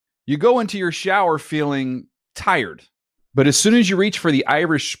You go into your shower feeling tired, but as soon as you reach for the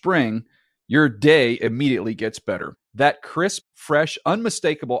Irish Spring, your day immediately gets better. That crisp, fresh,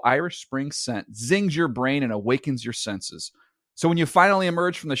 unmistakable Irish Spring scent zings your brain and awakens your senses. So when you finally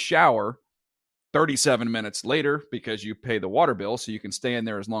emerge from the shower 37 minutes later, because you pay the water bill so you can stay in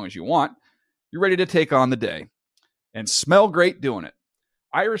there as long as you want, you're ready to take on the day and smell great doing it.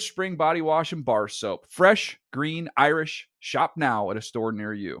 Irish Spring Body Wash and Bar Soap. Fresh, green, Irish. Shop now at a store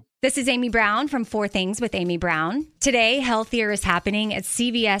near you. This is Amy Brown from 4 Things with Amy Brown. Today, healthier is happening at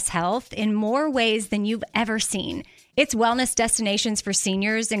CVS Health in more ways than you've ever seen. It's wellness destinations for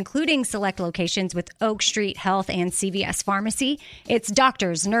seniors, including select locations with Oak Street Health and CVS Pharmacy. It's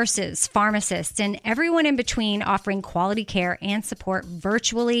doctors, nurses, pharmacists, and everyone in between offering quality care and support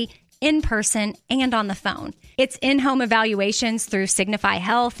virtually, in person, and on the phone. It's in-home evaluations through Signify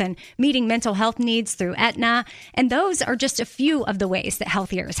Health and meeting mental health needs through Aetna. And those are just a few of the ways that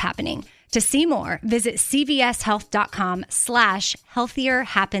healthier is happening. To see more, visit cvshealth.com/healthier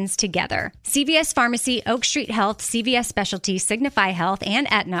happens together. CVS Pharmacy, Oak Street Health, CVS Specialty, Signify Health,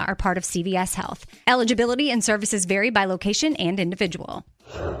 and Aetna are part of CVS Health. Eligibility and services vary by location and individual.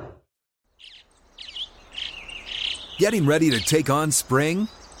 Getting ready to take on spring?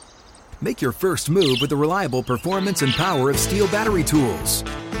 Make your first move with the reliable performance and power of Steel battery tools.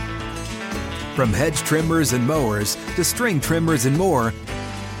 From hedge trimmers and mowers to string trimmers and more,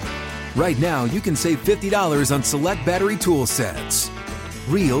 right now you can save $50 on select battery tool sets.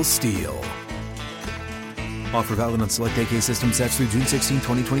 Real Steel. Offer valid on select AK system sets through June 16,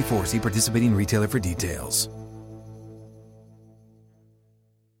 2024. See participating retailer for details.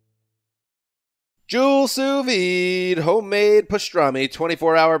 Jewel Sous Vide, homemade pastrami,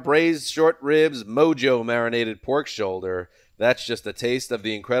 24-hour braised short ribs, Mojo marinated pork shoulder. That's just a taste of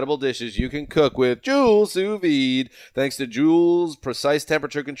the incredible dishes you can cook with Jewel Sous Vide. Thanks to Jewel's precise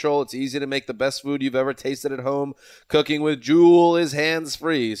temperature control, it's easy to make the best food you've ever tasted at home. Cooking with Jewel is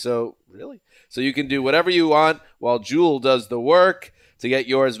hands-free. So you can do whatever you want while Jewel does the work. To get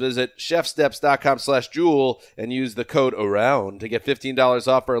yours, visit chefsteps.com/Jewel and use the code AROUND to get $15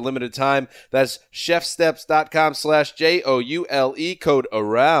 off for a limited time. That's chefsteps.com/JOULE, code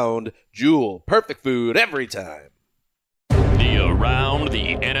AROUND. Jewel, perfect food every time. The Around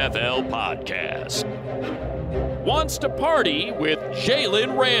the NFL podcast. Wants to party with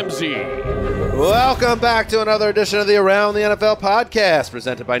Jalen Ramsey. Welcome back to another edition of the Around the NFL podcast,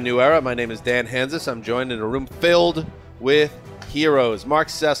 presented by New Era. My name is Dan Hansis. I'm joined in a room filled with heroes. Mark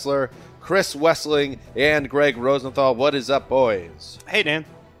Sessler, Chris Wessling, and Greg Rosenthal. What is up, boys? Hey, Dan.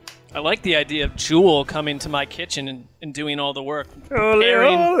 I like the idea of Jewel coming to my kitchen and doing all the work. And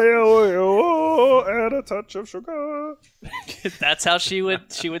a touch of sugar. That's how she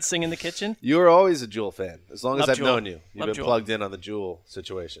would sing in the kitchen? You were always a Jewel fan, as long as I've Jewel. known you. You've Love been Jewel. plugged in on the Jewel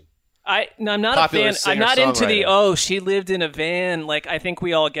situation. I'm not Popular a fan. I'm not into the, singer-songwriter. she lived in a van. Like, I think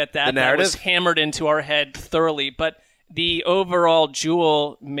we all get that. The narrative? That was hammered into our head thoroughly. But the overall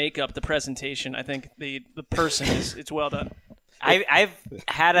Jewel makeup, the presentation, I think the person it's well done. I've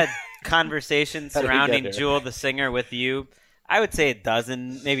had a conversation How did we get surrounding here? Jewel the singer with you. I would say a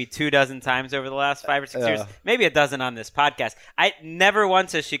dozen, maybe 24 times over the last 5 or 6 years. Maybe a dozen on this podcast. I never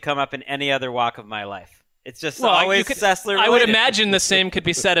once has she come up in any other walk of my life. It's just always Sessler I would related. imagine the same could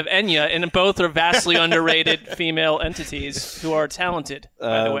be said of Enya, and both are vastly underrated female entities who are talented,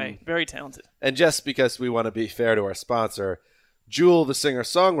 by the way. Very talented. And just because we want to be fair to our sponsor, Jewel, the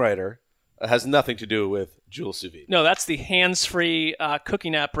singer-songwriter, has nothing to do with Jewel Sous Vide. No, that's the hands-free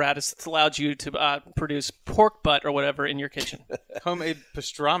cooking apparatus that's allowed you to produce pork butt or whatever in your kitchen. Homemade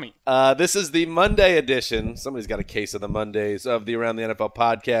pastrami. This is the Monday edition. Somebody's got a case of the Mondays of the Around the NFL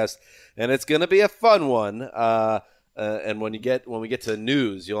podcast, and it's going to be a fun one. And when we get to the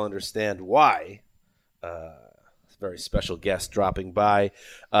news, you'll understand why. Very special guest dropping by.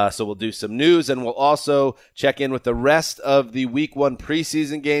 So we'll do some news, and we'll also check in with the rest of the Week 1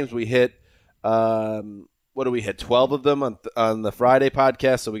 preseason games. We hit, what do we hit? 12 of them on the Friday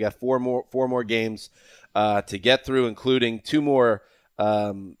podcast. So we got four more games to get through, including 2 more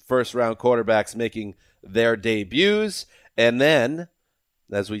first-round quarterbacks making their debuts. And then,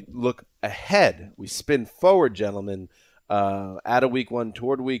 as we look ahead, we spin forward, gentlemen, out of Week 1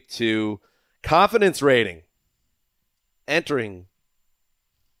 toward Week 2. Confidence rating. Entering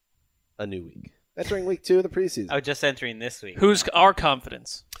a new week. Entering Week 2 of the preseason. Oh, just entering this week. Who's our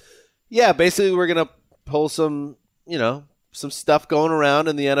confidence? Yeah, basically we're going to pull some stuff going around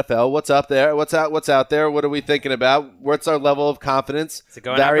in the NFL. What's up there? What's out there? What are we thinking about? What's our level of confidence? Is it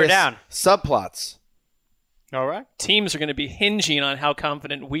going up or down? Subplots. All right. Teams are going to be hinging on how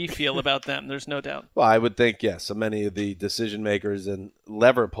confident we feel about them. There's no doubt. Well, I would think, yes, so many of the decision makers and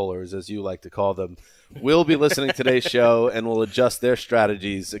lever pullers, as you like to call them, will be listening to today's show and will adjust their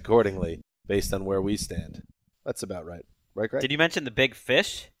strategies accordingly based on where we stand. That's about right. Right, Greg? Did you mention the big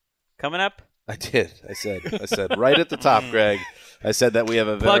fish coming up? I did. I said right at the top, Greg. I said that we have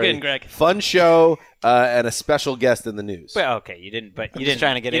a Plug very in, Greg. fun show and a special guest in the news. Well, okay, you didn't. But you didn't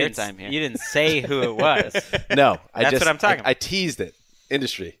trying to get you didn't- airtime here. You didn't say who it was. No, That's what I'm talking about. I teased it.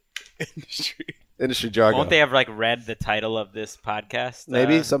 Industry jargon. Won't they have read the title of this podcast?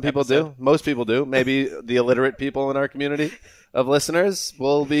 Maybe some people episode? do. Most people do. Maybe the illiterate people in our community of listeners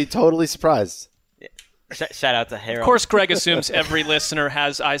will be totally surprised. Shout out to Harold. Of course, Greg assumes every listener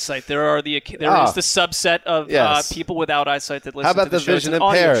has eyesight. There is the subset of Yes. people without eyesight that listen How about to the the show. It's vision an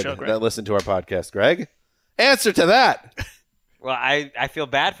audio impaired show, Greg. that listen to our podcast, Greg? Answer to that. Well, I feel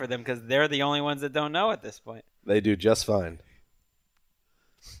bad for them because they're the only ones that don't know at this point. They do just fine.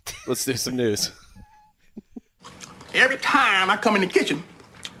 Let's do some news. Every time I come in the kitchen,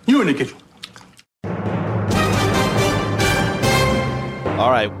 you in the kitchen. All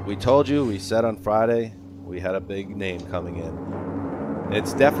right, we told you, we said on Friday, we had a big name coming in.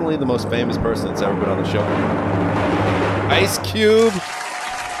 It's definitely the most famous person that's ever been on the show. Ice Cube.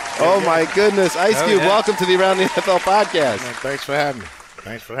 Oh, my goodness. Ice Cube, welcome to the Around the NFL podcast. Man, thanks for having me.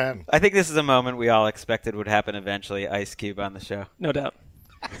 I think this is a moment we all expected would happen eventually. Ice Cube on the show. No doubt.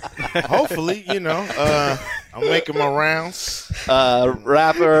 Hopefully, I'm making my rounds.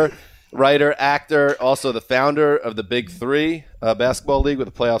 Rapper, writer, actor, also the founder of the Big Three basketball league, where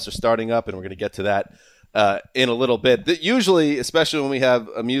the playoffs are starting up, and we're going to get to that in a little bit. Usually, especially when we have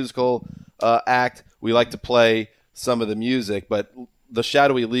a musical act, we like to play some of the music, but the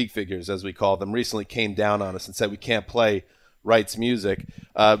shadowy league figures, as we call them, recently came down on us and said we can't play Wright's music.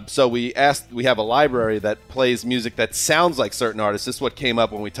 So we have a library that plays music that sounds like certain artists. This is what came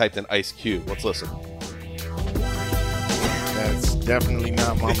up when we typed in Ice Cube. Let's listen. That's definitely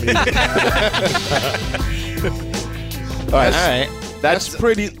not my music. All right. That's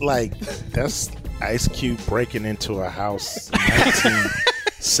pretty, that's Ice Cube breaking into a house in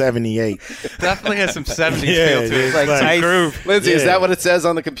 1978. Definitely has some 70s feel to it. it's Like some groove. Lindsay, is Yeah. that what it says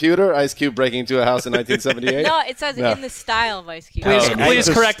on the computer? Ice Cube breaking into a house in 1978? No, it says No. in the style of Ice Cube. Please Ice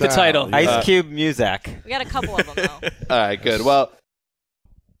correct the style, title. yeah. Ice Cube Muzak. We got a couple of them, though. All right, good. Well,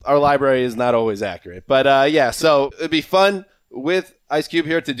 our library is not always accurate. But, yeah, so it'd be fun with Ice Cube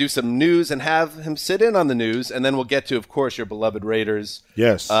here to do some news and have him sit in on the news. And then we'll get to, of course, your beloved Raiders.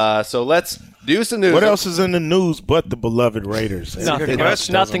 Yes. So let's do some news. What else is in the news but the beloved Raiders? Nothing. Everything else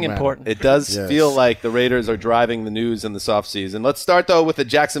doesn't Nothing matter. important. It does Yes. feel like the Raiders are driving the news in this offseason. Let's start, though, with the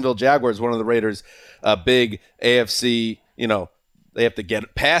Jacksonville Jaguars, one of the Raiders' big AFC, they have to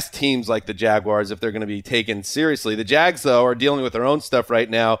get past teams like the Jaguars if they're going to be taken seriously. The Jags, though, are dealing with their own stuff right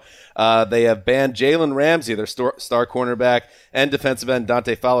now. They have banned Jalen Ramsey, their star cornerback, and defensive end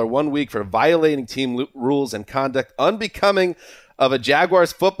Dante Fowler 1 week for violating team rules and conduct unbecoming of a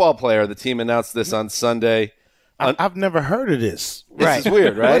Jaguars football player. The team announced this on Sunday. I've never heard of this. This is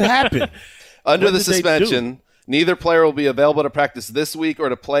weird, right? What happened? Under What the did they suspension, neither player will be available to practice this week or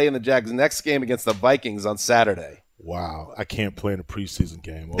to play in the Jags' next game against the Vikings on Saturday. Wow, I can't play in a preseason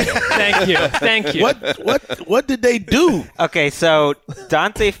game. Thank you. Thank you. What did they do? Okay, so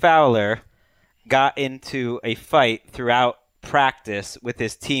Dante Fowler got into a fight throughout practice with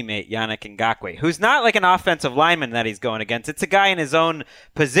his teammate Yannick Ngakoue, who's not like an offensive lineman that he's going against. It's a guy in his own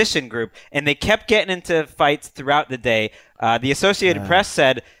position group, and they kept getting into fights throughout the day. The Associated Press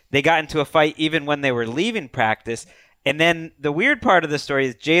said they got into a fight even when they were leaving practice. And then the weird part of the story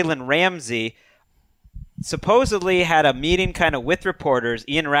is Jalen Ramsey supposedly had a meeting kind of with reporters.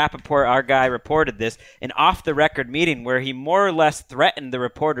 Ian Rappaport, our guy, reported this, an off-the-record meeting where he more or less threatened the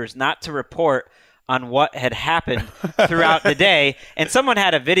reporters not to report on what had happened throughout the day. And someone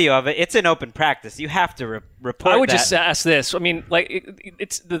had a video of it. It's in open practice. You have to report I would that. just ask this. I mean,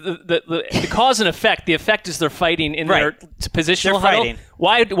 it's the cause and effect. The effect is they're fighting in their positional They're huddle. fighting.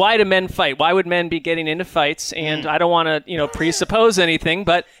 Why do men fight? Why would men be getting into fights? And I don't want to presuppose anything,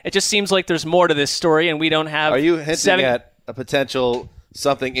 but it just seems like there's more to this story, and we don't have. Are you hinting at a potential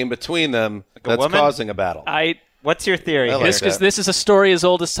something in between them that's woman? causing a battle? What's your theory? like here? This is a story as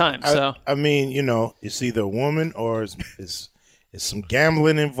old as time. So I mean, it's either a woman or is some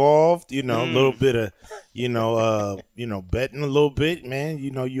gambling involved. A little bit of, betting a little bit, man.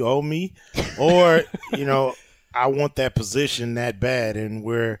 You owe me, or I want that position that bad, and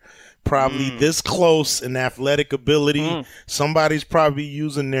we're probably this close in athletic ability. Somebody's probably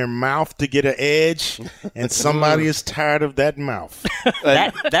using their mouth to get an edge, and somebody is tired of that mouth.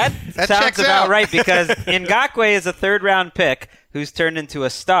 That sounds about right, because Ngakoue is a third-round pick who's turned into a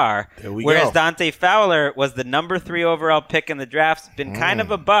star, whereas Dante Fowler was the number 3 overall pick in the draft, been kind of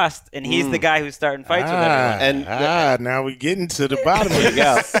a bust, and he's the guy who's starting fights with everyone. And now we're getting to the bottom of it.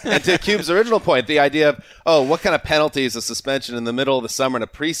 Yeah. And to Cube's original point, the idea of, what kind of penalty is a suspension in the middle of the summer in a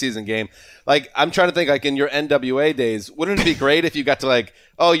preseason game? Like, I'm trying to think, like, in your NWA days, wouldn't it be great if you got to, like,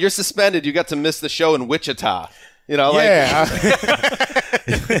 you're suspended, you got to miss the show in Wichita? You know,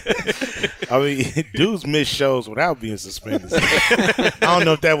 I mean, dudes miss shows without being suspended. I don't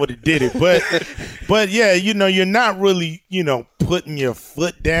know if that would have did it, but yeah, you're not really, putting your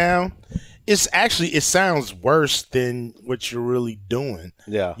foot down. It's actually, it sounds worse than what you're really doing.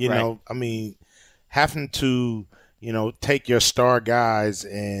 Yeah, I mean, having to, take your star guys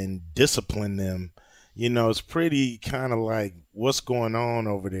and discipline them, it's pretty kind of like, what's going on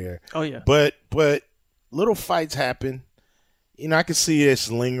over there? Oh yeah, but little fights happen. I could see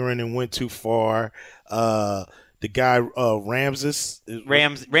it's lingering and went too far. The guy, Ramsey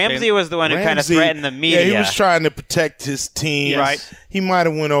was the one who kind of threatened the media. Yeah, he was trying to protect his team. Yes. Right. He might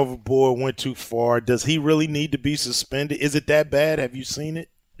have went overboard, went too far. Does he really need to be suspended? Is it that bad? Have you seen it?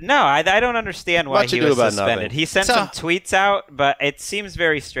 No, I don't understand why he was suspended. Nothing. He sent some tweets out, but it seems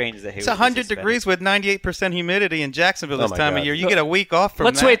very strange that he was suspended. It's 100 degrees with 98% humidity in Jacksonville this time of year. You get a week off from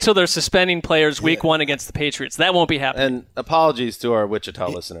that. Let's wait till they're suspending players week 1 against the Patriots. That won't be happening. And apologies to our Wichita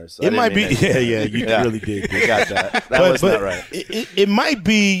listeners. It might be. You really did. You got that. That was not right. It might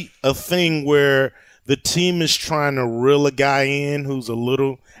be a thing where the team is trying to reel a guy in who's a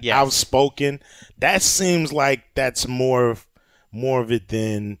little outspoken. That seems like that's more of it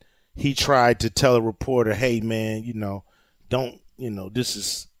than he tried to tell a reporter, hey, man, don't, this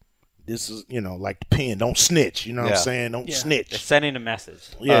is, like the pen, don't snitch. You know what I'm saying? Don't snitch. They're sending a message.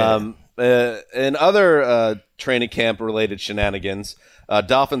 Yeah. In other training camp-related shenanigans,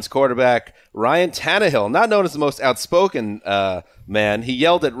 Dolphins quarterback Ryan Tannehill, not known as the most outspoken man, he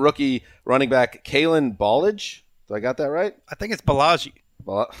yelled at rookie running back Kalen Ballage. Did I got that right? I think it's Balaji.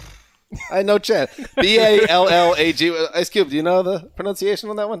 I had no chance. B-A-L-L-A-G. Ice Cube, do you know the pronunciation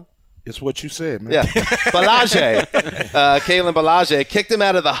on that one? It's what you said, man. Yeah. Ballage. Kalen Ballage kicked him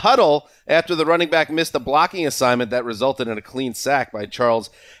out of the huddle after the running back missed a blocking assignment that resulted in a clean sack by Charles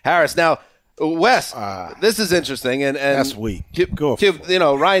Harris. Now, Wes, this is interesting. And that's weak.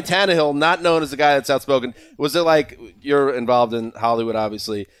 Ryan Tannehill, not known as the guy that's outspoken. Was it like, you're involved in Hollywood,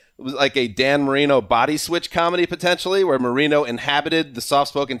 obviously. It was like a Dan Marino body switch comedy, potentially, where Marino inhabited the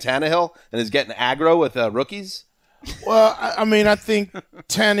soft-spoken Tannehill and is getting aggro with rookies? Well, I mean, I think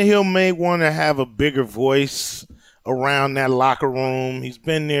Tannehill may want to have a bigger voice around that locker room. He's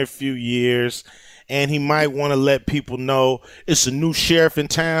been there a few years, and he might want to let people know it's a new sheriff in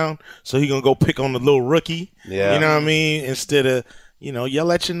town, so he's going to go pick on the little rookie. Yeah. You know what I mean? Instead of,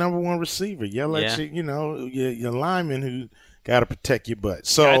 yell at your number one receiver. Yell at your lineman who got to protect your butt.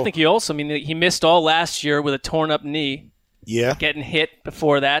 So I think he missed all last year with a torn up knee. Yeah. Getting hit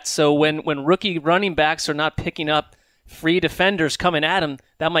before that. So when rookie running backs are not picking up free defenders coming at him,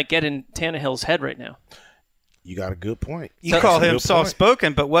 that might get in Tannehill's head right now. You got a good point. You call him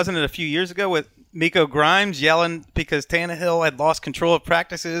soft-spoken, but wasn't it a few years ago with Miko Grimes yelling because Tannehill had lost control of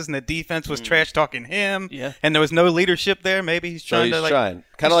practices and the defense was trash-talking him, and there was no leadership there? Maybe he's trying to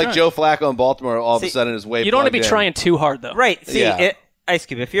kind of like Joe Flacco in Baltimore all of a sudden is way. You don't want to be trying too hard, though. Right. See, Ice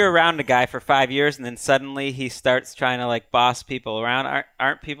Cube, if you're around a guy for 5 years and then suddenly he starts trying to boss people around,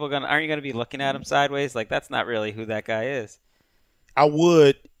 aren't you going to be looking at him sideways? Like, that's not really who that guy is. I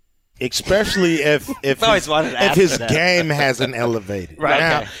would, especially if his game hasn't elevated. Right.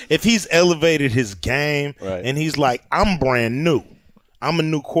 Now, if he's elevated his game and he's like, I'm brand new, I'm a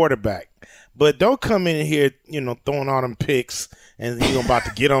new quarterback, but don't come in here, throwing all them picks and you're about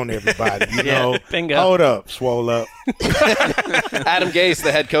to get on everybody. Bingo. Hold up, swole up. Adam Gase,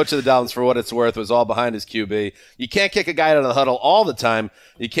 the head coach of the Dolphins, for what it's worth, was all behind his QB. You can't kick a guy out of the huddle all the time.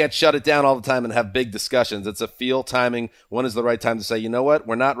 You can't shut it down all the time and have big discussions. It's a feel timing. When is the right time to say, you know what,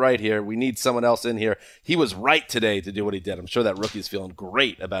 we're not right here. We need someone else in here. He was right today to do what he did. I'm sure that rookie's feeling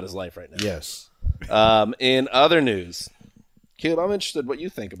great about his life right now. Yes. In other news, Cube, I'm interested what you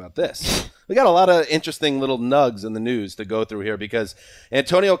think about this. We got a lot of interesting little nugs in the news to go through here because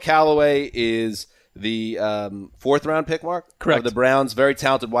Antonio Callaway is the fourth-round pick, Mark? Correct. Of the Browns, very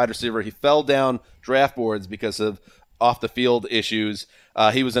talented wide receiver. He fell down draft boards because of off-the-field issues.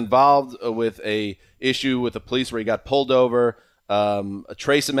 He was involved with a issue with the police where he got pulled over,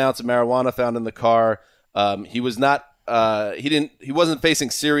 trace amounts of marijuana found in the car. He was not he wasn't facing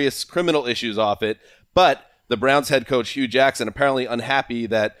serious criminal issues off it, but the Browns head coach Hugh Jackson apparently unhappy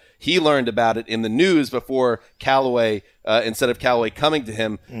that he learned about it in the news before Callaway, instead of Callaway coming to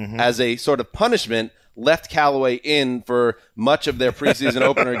him as a sort of punishment, left Callaway in for much of their preseason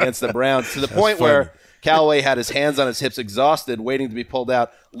opener against the Browns, to the point where Callaway had his hands on his hips, exhausted, waiting to be pulled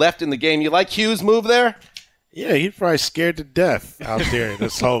out, left in the game. You like Hugh's move there? Yeah, he's probably scared to death out there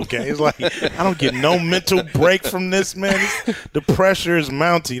this whole game. He's like, I don't get no mental break from this, man. The pressure is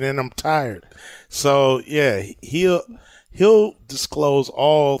mounting, and I'm tired. So, yeah, he'll disclose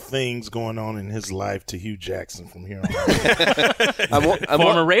all things going on in his life to Hugh Jackson from here on out.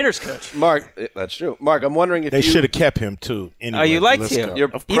 Former Raiders coach. Mark, that's true. Mark, I'm wondering if they should have kept him, too. Anyway, you liked him.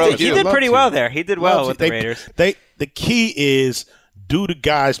 He did pretty well there. He did well with the Raiders. The key is, do the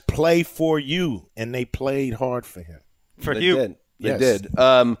guys play for you? And they played hard for him. For you. They did.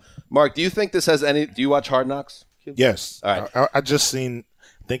 Mark, do you think this has any – do you watch Hard Knocks? Yes. All right. I just seen –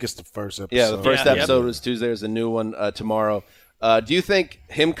 I think it's the first episode. Yeah, the first episode was Tuesday. There's a new one tomorrow. Do you think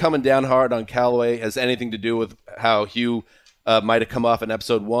him coming down hard on Callaway has anything to do with how Hugh might have come off in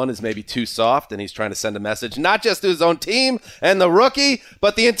episode 1 as maybe too soft, and he's trying to send a message not just to his own team and the rookie,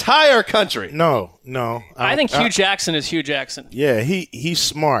 but the entire country? No. I think Hugh Jackson is Hugh Jackson. Yeah, he's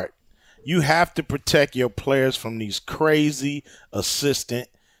smart. You have to protect your players from these crazy assistant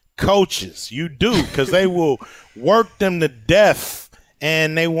coaches. You do, because they will work them to death,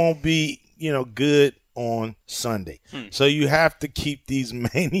 and they won't be, good on Sunday. So you have to keep these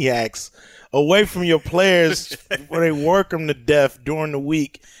maniacs away from your players where they work them to death during the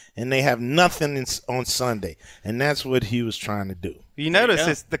week, and they have nothing on Sunday. And that's what he was trying to do. You notice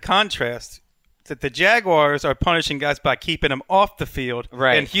it's the contrast that the Jaguars are punishing guys by keeping them off the field,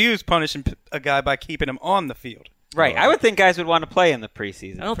 right? And Hugh's punishing a guy by keeping him on the field. Right. I would think guys would want to play in the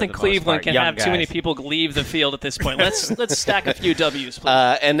preseason. I don't think Cleveland can have too many people leave the field at this point. Let's stack a few W's,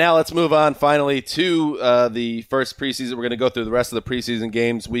 please. And now let's move on finally to the first preseason. We're going to go through the rest of the preseason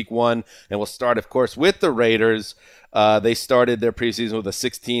games, week 1, and we'll start, of course, with the Raiders. They started their preseason with a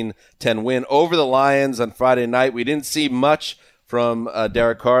 16-10 win over the Lions on Friday night. We didn't see much from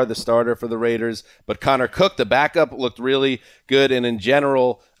Derek Carr, the starter for the Raiders, but Connor Cook, the backup, looked really good. And in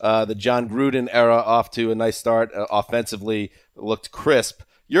general, the John Gruden era off to a nice start offensively, looked crisp.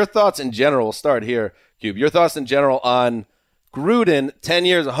 Your thoughts in general, we'll start here, Cube. Your thoughts in general on Gruden, 10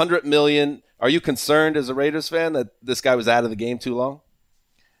 years, $100 million. Are you concerned as a Raiders fan that this guy was out of the game too long?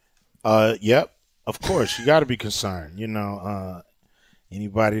 Yep. Of course, you got to be concerned.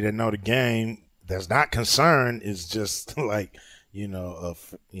 Anybody that know the game that's not concerned is just like,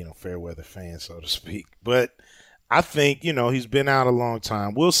 fair weather fan, so to speak. But I think, he's been out a long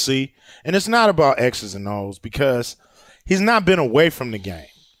time. We'll see. And it's not about X's and O's because he's not been away from the game.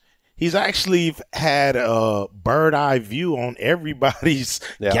 He's actually had a bird eye view on everybody's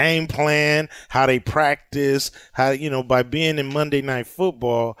game plan, how they practice, how, by being in Monday Night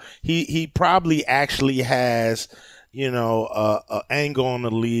Football, he probably actually has, an angle on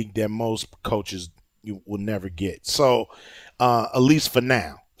the league that most coaches will never get. So, at least for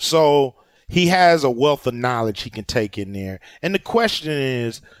now. So he has a wealth of knowledge he can take in there. And the question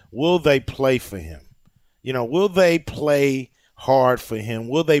is, will they play for him? Will they play hard for him?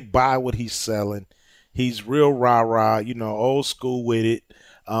 Will they buy what he's selling? He's real rah-rah, old school with it.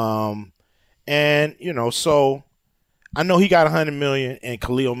 So I know he got $100 million and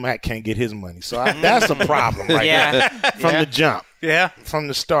Khalil Mack can't get his money. So that's a problem there from the jump. Yeah, from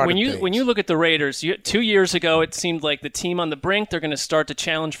the start. When you look at the Raiders, 2 years ago, it seemed like the team on the brink. They're going to start to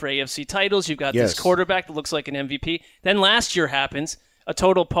challenge for AFC titles. You've got this quarterback that looks like an MVP. Then last year happens, a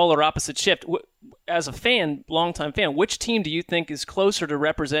total polar opposite shift. As a fan, longtime fan, which team do you think is closer to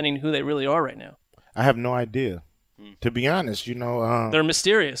representing who they really are right now? I have no idea. To be honest, they're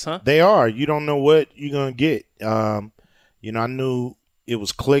mysterious, huh? They are. You don't know what you're going to get. I knew it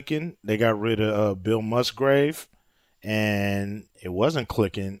was clicking. They got rid of Bill Musgrave. And it wasn't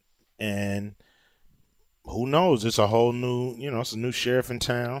clicking, and who knows? It's a whole new, it's a new sheriff in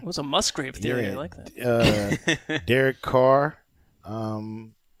town. It was a Musgrave theory. I like that. Derek Carr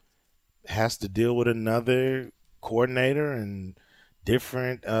has to deal with another coordinator and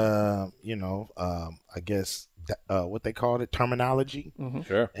different, I guess what they called it, terminology. Mm-hmm.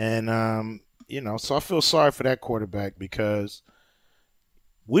 Sure. And so I feel sorry for that quarterback because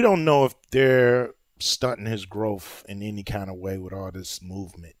we don't know if they're stunting his growth in any kind of way with all this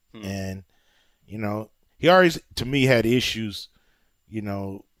movement. And, he always, to me, had issues,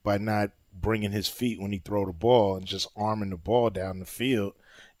 by not bringing his feet when he throw the ball and just arming the ball down the field.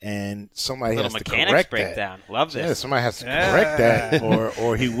 And somebody has to correct that. Love this. Yeah, somebody has to correct that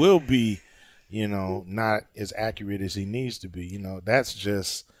or he will be, not as accurate as he needs to be. That's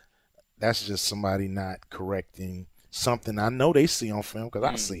just somebody not correcting something I know they see on film because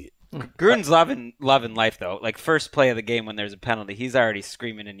I see it. Gruden's loving life though. Like first play of the game when there's a penalty, he's already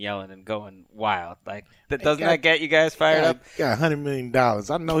screaming and yelling and going wild. Like doesn't that get you guys fired up? Got $100 million.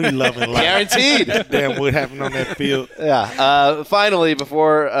 I know he's loving life. Guaranteed. Damn, what happened on that field? Yeah. Finally,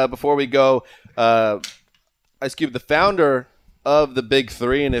 before we go, Ice Cube, the founder of the Big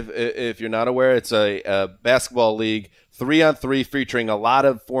Three, and if you're not aware, it's a basketball league 3-on-3 featuring a lot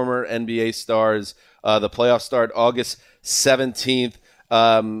of former NBA stars. The playoffs start August 17th.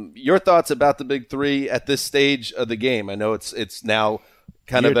 Your thoughts about the Big Three at this stage of the game? I know it's now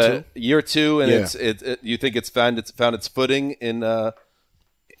kind of a year two, and you think it's found its footing in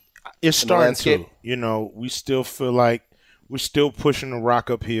it's starting to. We still feel like we're still pushing the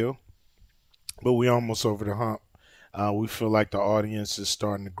rock uphill, but we're almost over the hump. We feel like the audience is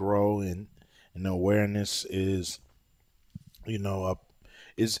starting to grow, and the awareness is,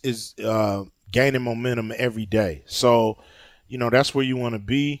 gaining momentum every day. So, that's where you want to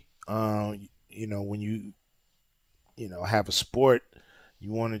be. When you have a sport,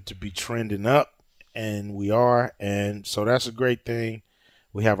 you want it to be trending up, and we are. And so that's a great thing.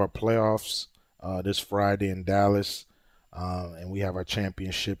 We have our playoffs this Friday in Dallas, and we have our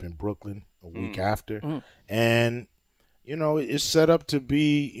championship in Brooklyn a week after. And, it's set up to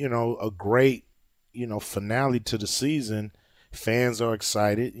be, a great, finale to the season. Fans are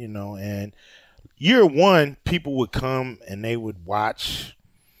excited, and year one, people would come and they would watch,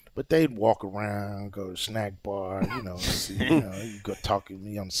 but they'd walk around, go to snack bar, you go talking to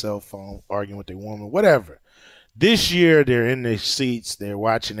me on the cell phone, arguing with their woman, whatever. This year, they're in their seats. They're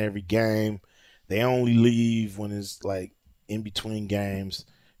watching every game. They only leave when it's like in between games.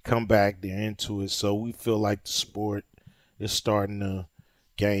 Come back, they're into it. So we feel like the sport is starting to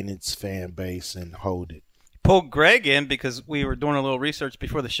gain its fan base and hold it. Pulled Greg in because we were doing a little research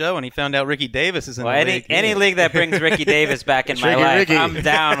before the show, and he found out Ricky Davis is in the league. Any league that brings Ricky Davis back in my life, I'm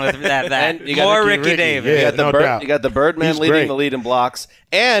down with that. More Ricky Davis. You got the Birdman leading the lead in blocks.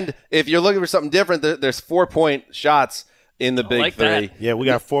 And if you're looking for something different, there's 4-point shots in the Big Three. That. Yeah, we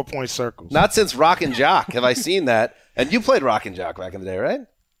got 4-point circles. Not since Rock and Jock have I seen that. And you played Rock and Jock back in the day, right?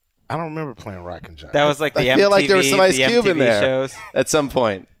 I don't remember playing Rock and Jock. That was like the MTV, I feel like there was some Ice Cube in there shows. At some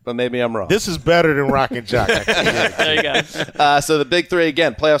point, but maybe I'm wrong. This is better than Rock and Jock. There you go. So the Big Three,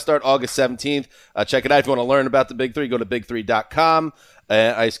 again, playoffs start August 17th. Check it out. If you want to learn about the Big Three, go to big3.com.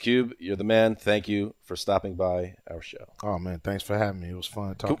 Ice Cube, you're the man. Thank you for stopping by our show. Oh, man, thanks for having me. It was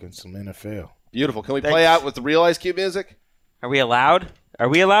fun talking some NFL. Beautiful. Can we play out with the real Ice Cube music? Are we allowed?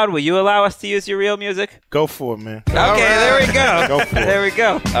 Will you allow us to use your real music? Go for it, man. Okay, there we go. Go for it. There we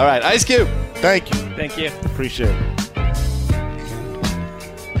go. All right, Ice Cube. Thank you. Thank you. Appreciate it.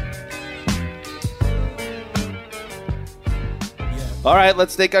 All right,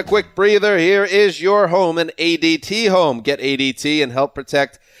 let's take a quick breather. Here is your home, an ADT home. Get ADT and help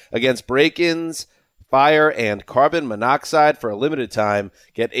protect against break-ins, fire, and carbon monoxide for a limited time.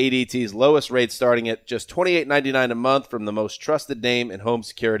 Get ADT's lowest rate starting at just $28.99 a month from the most trusted name in home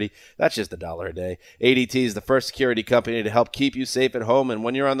security. That's just $1 a day. ADT is the first security company to help keep you safe at home and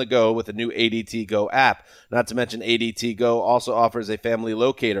when you're on the go with the new ADT Go app. Not to mention ADT Go also offers a family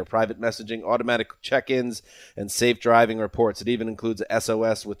locator, private messaging, automatic check-ins, and safe driving reports. It even includes a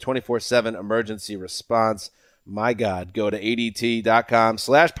SOS with 24/7 emergency response. My God, go to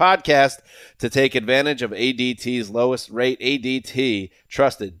ADT.com/podcast to take advantage of ADT's lowest rate. ADT,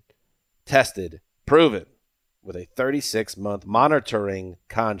 trusted, tested, proven, with a 36-month monitoring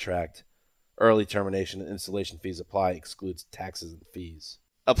contract. Early termination and installation fees apply, excludes taxes and fees.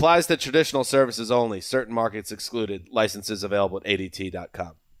 Applies to traditional services only. Certain markets excluded. Licenses available at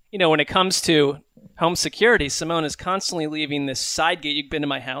ADT.com. When it comes to home security, Simone is constantly leaving this side gate. You've been to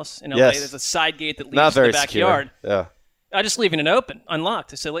my house in LA. Yes. There's a side gate that leads Not to the very backyard. Secure. Yeah. I'm just leaving it open,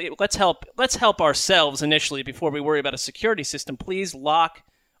 unlocked. I said, let's help ourselves initially before we worry about a security system. Please lock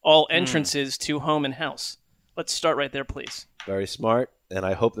all entrances to home and house. Let's start right there, please. Very smart, and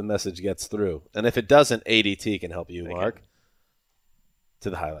I hope the message gets through. And if it doesn't, ADT can help you, Mark. To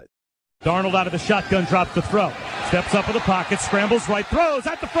the highlight. Darnold out of the shotgun, drops the throw. Steps up in the pocket, scrambles right, throws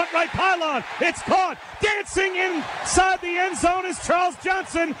at the front right pylon. It's caught. Dancing inside the end zone is Charles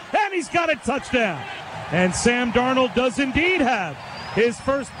Johnson, and he's got a touchdown. And Sam Darnold does indeed have his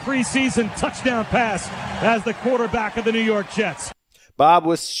first preseason touchdown pass as the quarterback of the New York Jets. Bob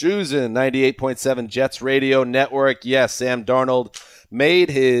Wischusen, 98.7 Jets Radio Network. Yes, Sam Darnold made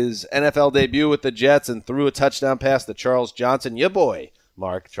his NFL debut with the Jets and threw a touchdown pass to Charles Johnson, your boy,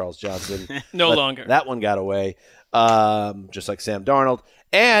 Mark, Charles Johnson. No longer. That one got away, just like Sam Darnold.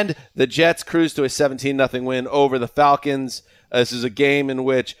 And the Jets cruised to a 17-0 win over the Falcons. This is a game in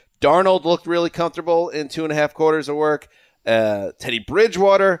which Darnold looked really comfortable in 2.5 quarters of work. Teddy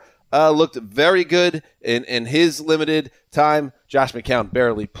Bridgewater looked very good in his limited time. Josh McCown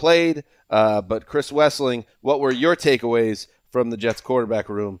barely played. But Chris Wesseling, what were your takeaways from the Jets quarterback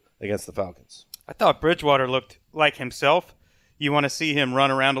room against the Falcons? I thought Bridgewater looked like himself. You want to see him run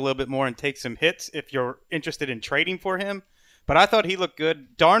around a little bit more and take some hits if you're interested in trading for him. But I thought he looked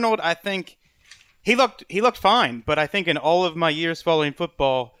good. Darnold, I think he looked fine. But I think in all of my years following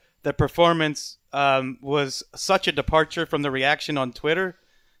football, the performance was such a departure from the reaction on Twitter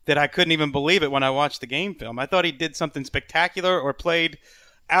that I couldn't even believe it when I watched the game film. I thought he did something spectacular or played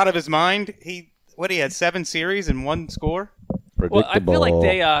out of his mind. He had 7 series and 1 score. Well, I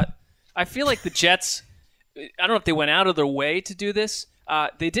feel like the Jets, I don't know if they went out of their way to do this.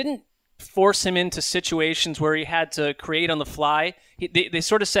 They didn't force him into situations where he had to create on the fly. They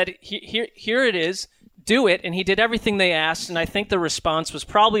sort of said, here it is, do it, and he did everything they asked, and I think the response was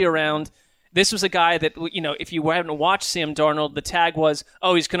probably around, this was a guy that, if you haven't watched Sam Darnold, the tag was,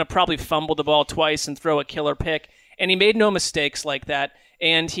 he's going to probably fumble the ball twice and throw a killer pick, and he made no mistakes like that,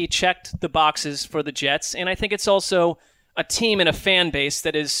 and he checked the boxes for the Jets, and I think it's also a team and a fan base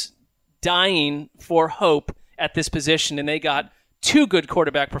that is dying for hope at this position, and they got 2 good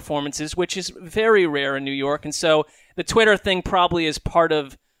quarterback performances, which is very rare in New York. And so the Twitter thing probably is part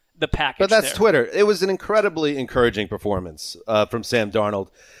of the package. But that's there. Twitter. It was an incredibly encouraging performance from Sam Darnold.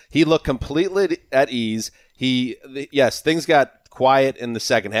 He looked completely at ease. Yes, things got quiet in the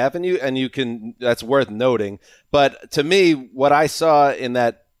second half, and you can, that's worth noting. But to me, what I saw in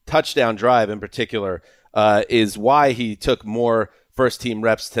that touchdown drive in particular is why he took more first-team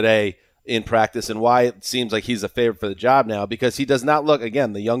reps today in practice and why it seems like he's a favorite for the job now, because he does not look,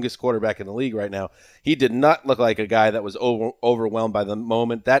 again, the youngest quarterback in the league right now. He did not look like a guy that was overwhelmed by the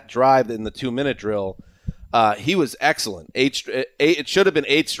moment. That drive in the 2-minute drill, he was excellent. It should have been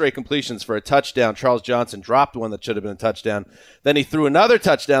 8 straight completions for a touchdown. Charles Johnson dropped one that should have been a touchdown. Then he threw another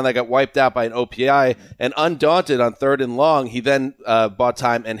touchdown that got wiped out by an OPI, and undaunted on 3rd and long, he then bought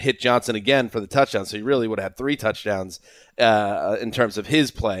time and hit Johnson again for the touchdown. So he really would have had 3 touchdowns in terms of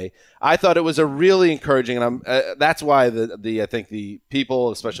his play. I thought it was a really encouraging, and that's why I think the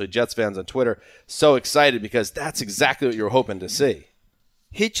people, especially Jets fans on Twitter, so excited, because that's exactly what you were hoping to see.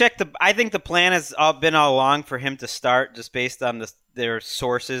 He checked I think the plan has been all along for him to start, just based on their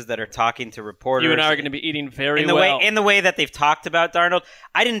sources that are talking to reporters. You and I are going to be eating very well. In the way that they've talked about Darnold.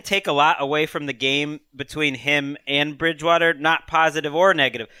 I didn't take a lot away from the game between him and Bridgewater, not positive or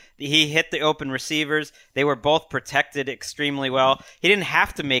negative. He hit the open receivers. They were both protected extremely well. He didn't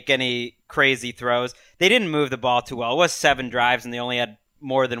have to make any crazy throws. They didn't move the ball too well. It was 7 drives, and they only had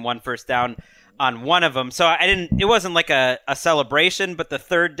more than 1 first down on one of them. So it wasn't like a celebration, but the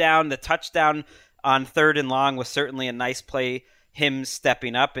 3rd down, the touchdown on 3rd and long was certainly a nice play, him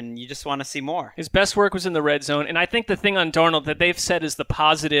stepping up, and you just want to see more. His best work was in the red zone, and I think the thing on Darnold that they've said is the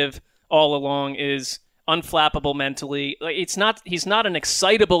positive all along is unflappable mentally. Like, he's not an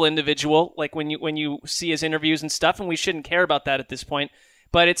excitable individual like when you see his interviews and stuff, and we shouldn't care about that at this point.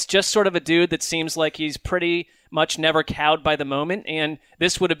 But it's just sort of a dude that seems like he's pretty much never cowed by the moment, and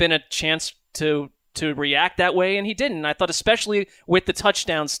this would have been a chance to react that way, and he didn't. I thought especially with the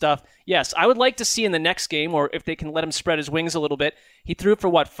touchdown stuff, yes, I would like to see in the next game, or if they can let him spread his wings a little bit, he threw for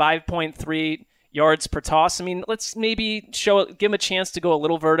 5.3 yards per toss. I mean, let's maybe give him a chance to go a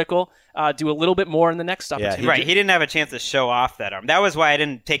little vertical, do a little bit more in the next opportunity. Yeah, he didn't have a chance to show off that arm. That was why I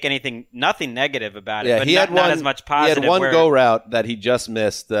didn't take nothing negative about it, but not as much positive. He had one go route that he just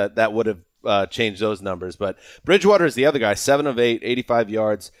missed that would have changed those numbers, but Bridgewater is the other guy, 7 of 8, 85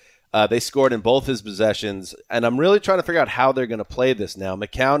 yards. They scored in both his possessions, and I'm really trying to figure out how they're going to play this now.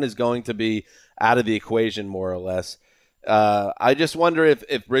 McCown is going to be out of the equation, more or less. I just wonder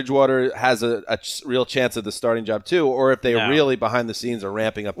if Bridgewater has a real chance of the starting job too, or if they really behind the scenes are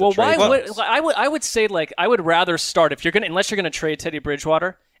ramping up the trade. I would say, like, I would rather start unless you're going to trade Teddy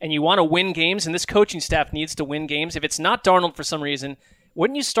Bridgewater and you want to win games, and this coaching staff needs to win games. If it's not Darnold for some reason,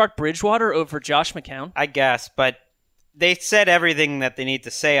 wouldn't you start Bridgewater over Josh McCown? I guess, but they said everything that they need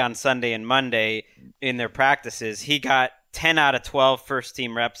to say on Sunday and Monday in their practices. He got 10 out of 12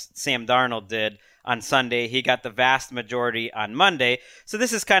 first-team reps. Sam Darnold did on Sunday. He got the vast majority on Monday. So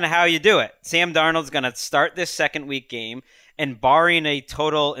this is kind of how you do it. Sam Darnold's going to start this second-week game, and barring a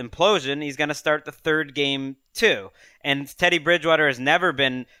total implosion, he's going to start the 3rd game too. And Teddy Bridgewater has never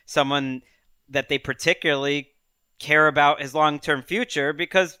been someone that they particularly care about his long-term future,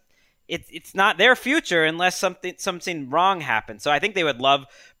 because it's not their future unless something wrong happens. So I think they would love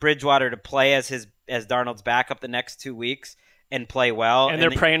Bridgewater to play as Darnold's backup the next 2 weeks and play well. And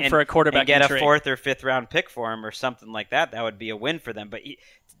they're praying for a quarterback and get injury. a 4th or 5th round pick for him or something like that. That would be a win for them. But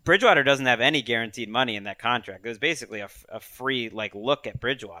Bridgewater doesn't have any guaranteed money in that contract. It was basically a free look at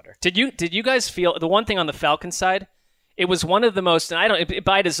Bridgewater. Did you guys feel the one thing on the Falcons side? It was one of the most, and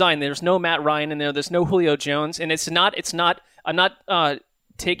by design. There's no Matt Ryan in there. There's no Julio Jones, and it's not. I'm not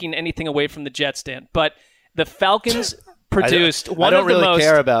taking anything away from the Jets, Dan, but the Falcons produced one of the most. I don't really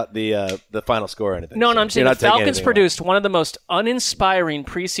care about the final score or anything. No, I'm saying the Falcons produced one of the most uninspiring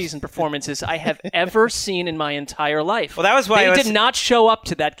preseason performances I have ever seen in my entire life. Well, that was why they did not show up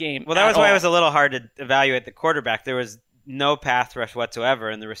to that game. Well, that was why it was a little hard to evaluate the quarterback. There was no path rush whatsoever,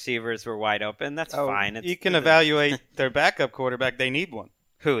 and the receivers were wide open. That's fine. You can evaluate their backup quarterback. They need one.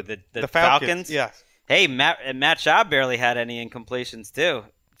 Who? The Falcons? Yes. Hey, Matt Schaub barely had any incompletions, too.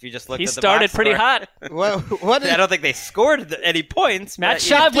 If you just looked at the started box pretty score. hot. I don't think they scored any points. Matt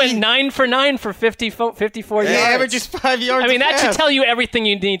Schaub went 9 for 9 for 54 yards. He averages 5 yards. I mean, that should tell you everything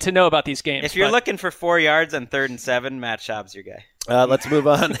you need to know about these games. If you're looking for 4 yards on 3rd and 7, Matt Schaub's your guy. Let's move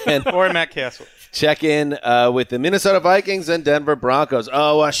on. Or Matt Castle. Check in with the Minnesota Vikings and Denver Broncos.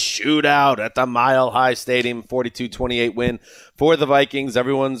 Oh, a shootout at the Mile High Stadium, 42-28 win for the Vikings.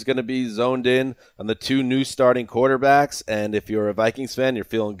 Everyone's going to be zoned in on the 2 new starting quarterbacks. And if you're a Vikings fan, you're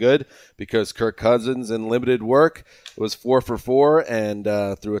feeling good because Kirk Cousins in limited work was 4 for 4 and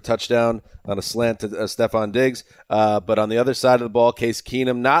threw a touchdown on a slant to Stephon Diggs. But on the other side of the ball, Case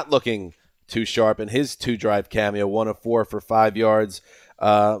Keenum not looking too sharp in his 2-drive cameo, 1 of 4 for 5 yards.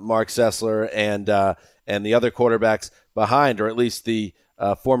 Mark Sessler and the other quarterbacks behind, or at least the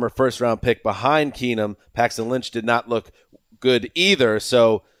former first-round pick behind Keenum, Paxton Lynch did not look good either.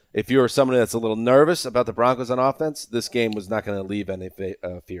 So if you're somebody that's a little nervous about the Broncos on offense, this game was not going to leave any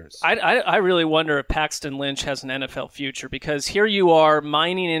fears. I really wonder if Paxton Lynch has an NFL future, because here you are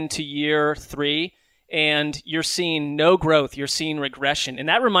mining into year 3, and you're seeing no growth. You're seeing regression. And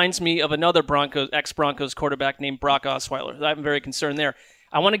that reminds me of another ex-Broncos quarterback named Brock Osweiler. I'm very concerned there.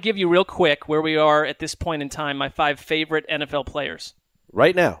 I want to give you real quick where we are at this point in time, my 5 favorite NFL players.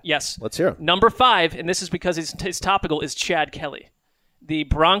 Right now? Yes. Let's hear them. Number 5, and this is because it's topical, is Chad Kelly, the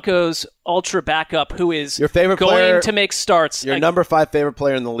Broncos ultra backup who is your favorite going player, to make starts. Your number 5 favorite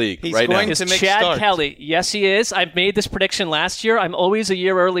player in the league He's right going now. to make Chad starts. Kelly. Yes, he is. I've made this prediction last year. I'm always a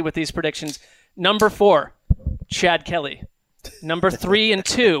year early with these predictions. Number 4, Chad Kelly. Number 3 and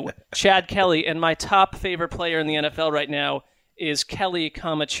 2, Chad Kelly. And my top favorite player in the NFL right now is Kelly,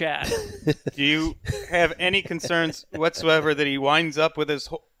 Chad. Do you have any concerns whatsoever that he winds up with his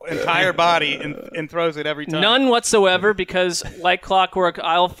entire body and throws it every time? None whatsoever, because like clockwork,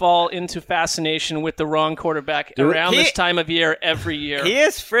 I'll fall into fascination with the wrong quarterback around this time of year every year. He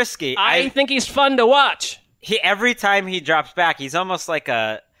is frisky. I think he's fun to watch. Every time he drops back, he's almost like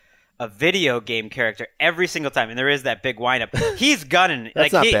a video game character every single time, and there is that big windup. He's gunning.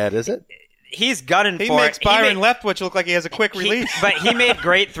 That's not bad, is it? He's gunning he for makes it. Byron Leftwich look like he has a quick release. But he made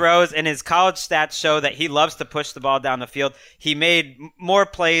great throws, and his college stats show that he loves to push the ball down the field. He made more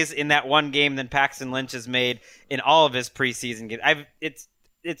plays in that one game than Paxton Lynch has made in all of his preseason games.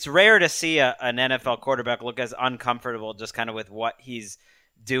 It's rare to see an NFL quarterback look as uncomfortable just kind of with what he's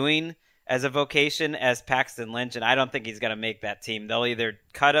doing as a vocation as Paxton Lynch, and I don't think he's going to make that team. They'll either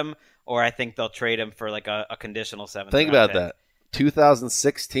cut him or I think they'll trade him for like a conditional 7th. Think about that.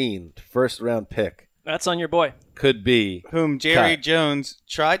 2016 first-round pick. That's on your boy. Could be. Whom Jerry Jones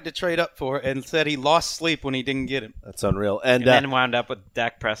tried to trade up for and said he lost sleep when he didn't get him. That's unreal. And then wound up with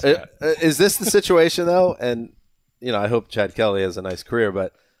Dak Prescott. Is this the situation, though? And, I hope Chad Kelly has a nice career,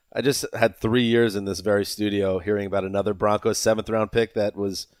 but I just had 3 years in this very studio hearing about another Broncos 7th-round pick that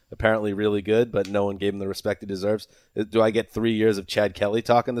was apparently really good, but no one gave him the respect he deserves. Do I get 3 years of Chad Kelly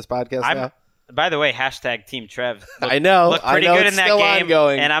talk in this podcast now? By the way, #Team Trev. I know. Looked pretty good in that game,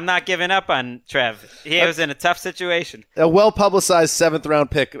 ongoing. And I'm not giving up on Trev. He was in a tough situation. A well-publicized 7th-round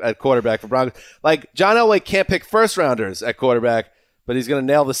pick at quarterback for Broncos. Like, John Elway can't pick first-rounders at quarterback, but he's going to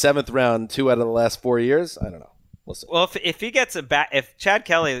nail the 7th round 2 out of the last 4 years? I don't know. We'll see. Well, if he gets if Chad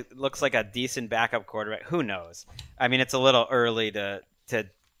Kelly looks like a decent backup quarterback, who knows? I mean, it's a little early to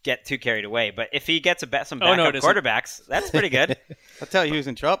get too carried away, but if he gets some backup quarterbacks, that's pretty good. I'll tell you who's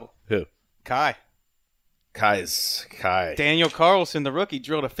in trouble. Who? Kai. Daniel Carlson, the rookie,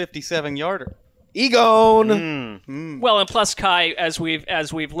 drilled a 57-yarder. Egon. Well, and plus Kai, as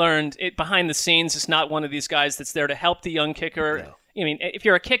we've learned, behind the scenes is not one of these guys that's there to help the young kicker. No. I mean, if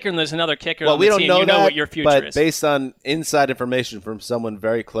you're a kicker and there's another kicker on the team, you know what your future is. But based on inside information from someone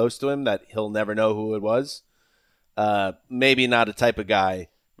very close to him that he'll never know who it was, maybe not a type of guy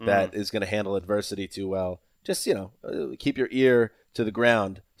that is going to handle adversity too well. Just, keep your ear to the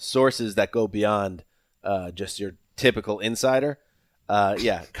ground. Sources that go beyond just your typical insider.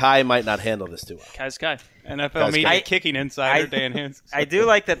 Kai might not handle this too well. Kai's Kai. NFL media kicking insider Dan Hins. I do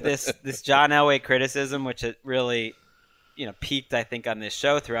like that this John Elway criticism, which it really peaked, I think, on this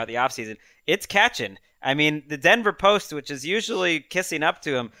show throughout the offseason, it's catching. I mean, the Denver Post, which is usually kissing up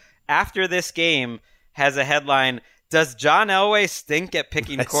to him, after this game has a headline, "Does John Elway stink at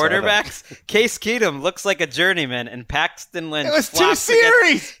picking quarterbacks? Case Keenum looks like a journeyman, and Paxton Lynch." It was 2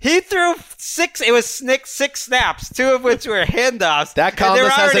 series. He threw 6. It was 6 snaps, 2 of which were handoffs. That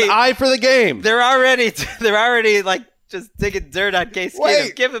columnist has an eye for the game. They're already like just digging dirt on Case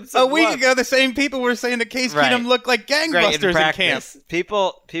Keenum. Give him some. A week ago, the same people were saying that Case Keenum looked like gangbusters in camp.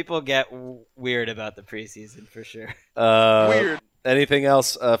 People get weird about the preseason for sure. Weird. Anything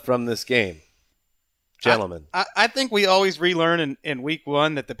else from this game? Gentlemen. I think we always relearn in week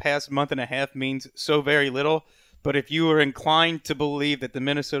 1 that the past month and a half means so very little. But if you are inclined to believe that the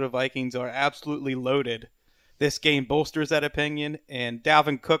Minnesota Vikings are absolutely loaded, this game bolsters that opinion. And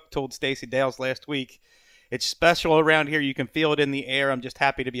Dalvin Cook told Stacey Dales last week, "It's special around here. You can feel it in the air. I'm just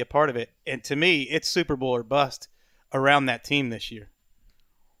happy to be a part of it." And to me, it's Super Bowl or bust around that team this year.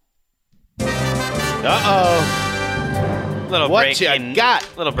 Uh-oh. Little breaking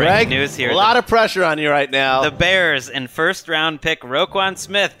news here. A lot of pressure on you right now. The Bears and first-round pick Roquan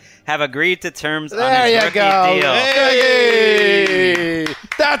Smith have agreed to terms on his rookie deal. Hey!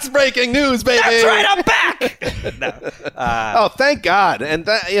 That's breaking news, baby. That's right, I'm back. Thank God. And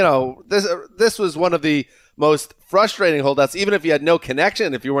this was one of the most frustrating holdouts, even if you had no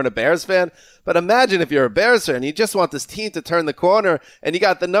connection, if you weren't a Bears fan. But imagine if you're a Bears fan, you just want this team to turn the corner, and you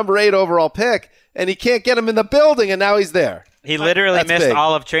got the number 8 overall pick, and you can't get him in the building, and now he's there. He literally missed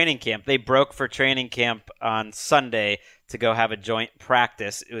all of training camp. They broke for training camp on Sunday to go have a joint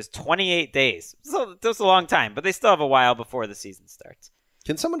practice. It was 28 days. So it was a long time, but they still have a while before the season starts.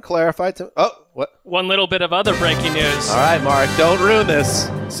 Can someone clarify what? One little bit of other breaking news. All right, Mark, don't ruin this.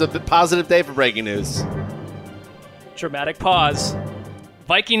 It's a positive day for breaking news. Dramatic pause.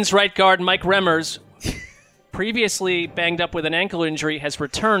 Vikings right guard Mike Remmers, previously banged up with an ankle injury, has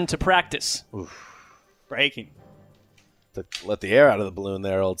returned to practice. Oof. Breaking. To let the air out of the balloon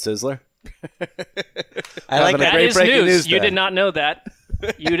there, old Sizzler. I like that. That is news. You did not know that.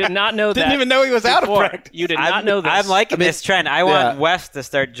 You did not know that. Didn't even know he was out of practice. You did not know this. I'm liking this trend. I want Wes to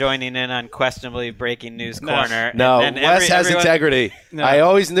start joining in on questionably breaking news corner. No, Wes has integrity. No. I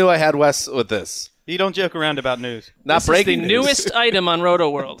always knew I had Wes with this. You don't joke around about news. Not this breaking is the news. newest item on Roto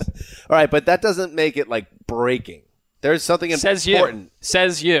World. All right, but that doesn't make it like breaking. There's something important.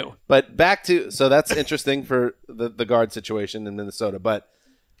 Says you. But back to, so that's interesting for the guard situation in Minnesota. But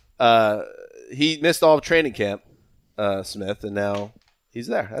he missed all of training camp, Smith, and now he's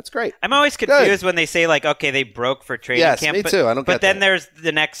there. That's great. I'm always confused when they say, like, okay, they broke for training camp. Yes, me too. I don't get that. But then there's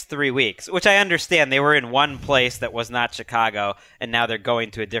the next 3 weeks, which I understand. They were in one place that was not Chicago, and now they're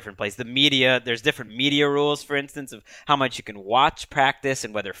going to a different place. The media, there's different media rules, for instance, of how much you can watch practice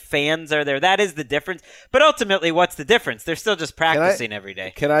and whether fans are there. That is the difference. But ultimately, what's the difference? They're still just practicing every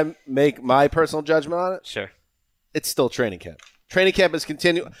day. Can I make my personal judgment on it? Sure. It's still training camp. Training camp is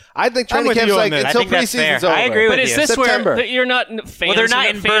continuing. I think training camp is like until preseason's over. I agree with you. But is this September. where you're not fans? Well, they're not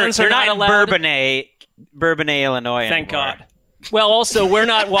in fans they're are not allowed. Bourbonnais, Illinois. Thank anymore. God. Well, also, we're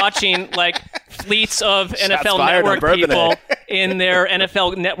not watching like fleets of NFL Network people in their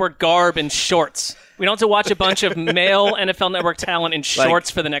NFL Network garb and shorts. We don't have to watch a bunch of male NFL Network talent in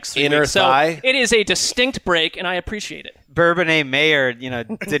shorts for the next 3 weeks. So it is a distinct break, and I appreciate it. Bourbonnais mayor,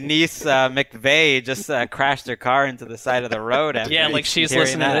 Denise McVeigh just crashed her car into the side of the road. Yeah, like she's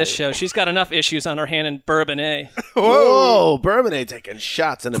listening to this show. She's got enough issues on her hand in Bourbonnais. Whoa, Bourbonnais taking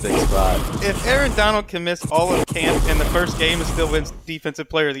shots in a big spot. If Aaron Donald can miss all of camp in the first game and still wins Defensive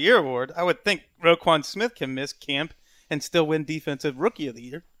Player of the Year award, I would think Roquan Smith can miss camp and still win Defensive Rookie of the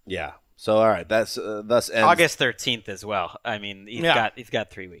Year. Yeah. So, all right, that's thus ends August 13th as well. I mean, he's got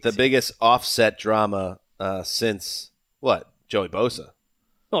 3 weeks. The biggest offset drama since what? Joey Bosa.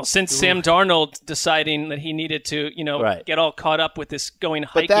 Well, since Sam Darnold deciding that he needed to, get all caught up with this going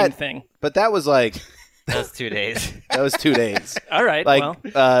hiking thing. But that was like that was 2 days. That was 2 days. All right.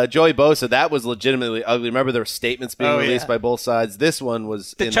 Joey Bosa, that was legitimately ugly. Remember there were statements being released by both sides. This one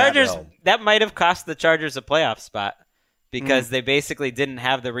was the Chargers. That might have cost the Chargers a playoff spot. Because they basically didn't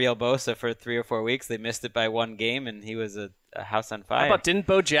have the real Bosa for 3 or 4 weeks. They missed it by 1 game, and he was a house on fire. How about, didn't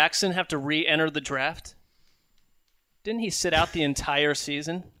Bo Jackson have to re-enter the draft? Didn't he sit out the entire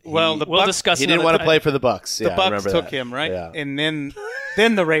season? Well, we'll discuss. He didn't want to play for the Bucs. The Bucs took him, right? Yeah. And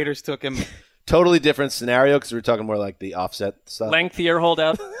then the Raiders took him totally different scenario because we were talking more like the offset stuff. Lengthier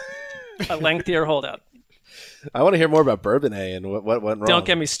holdout. A lengthier holdout. I want to hear more about Bourbonnais and what went wrong. Don't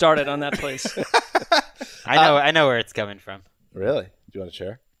get me started on that place. I know where it's coming from. Really? Do you want to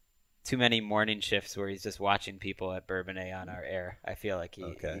share? Too many morning shifts where he's just watching people at Bourbonnais on our air. I feel like he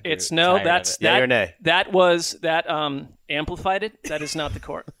It's no, that's Yay or nay? that was that amplified it. That is not the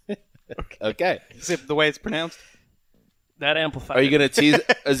court. Okay. Is it the way it's pronounced? That amplified. Are you going to tease?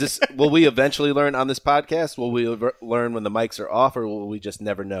 Will we eventually learn on this podcast? Will we learn when the mics are off, or will we just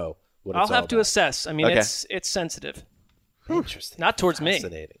never know what I'll it's all have to about? assess. I mean, Okay. it's sensitive. Interesting. Not towards me.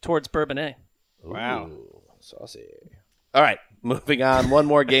 Fascinating. Towards Bourbonnais. Wow. Ooh, saucy. All right, moving on. One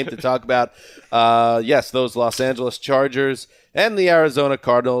more game to talk about. Yes, those Los Angeles Chargers and the Arizona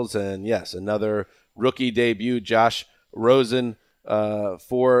Cardinals. And, yes, another rookie debut, Josh Rosen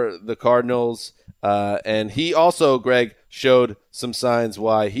for the Cardinals. And he also, Greg, showed some signs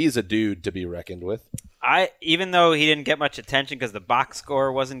why he's a dude to be reckoned with. Even though he didn't get much attention because the box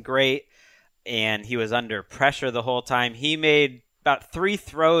score wasn't great and he was under pressure the whole time, he made about 3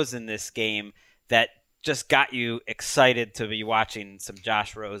 throws in this game that just got you excited to be watching some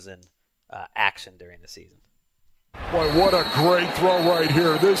Josh Rosen action during the season. Boy, what a great throw right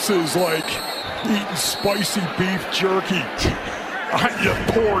here. This is like eating spicy beef jerky on your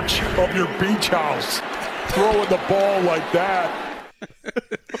porch of your beach house. Throwing the ball like that.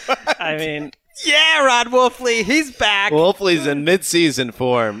 I mean, yeah, Rod Wolfley, he's back. Wolfley's in mid-season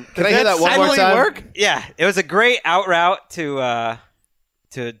form. Can I hear that one more time? Work? Yeah, it was a great out route to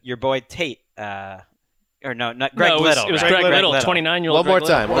your boy Tate. Or no, not Greg Little. It was Greg Little, 29-year-old. One more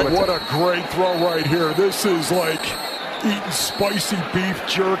time. What a great throw right here. This is like eating spicy beef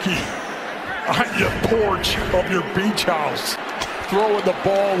jerky on your porch of your beach house. Throwing the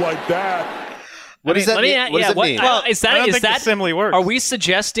ball like that. What does that mean? What does it mean? Well, is that the simile works. Are we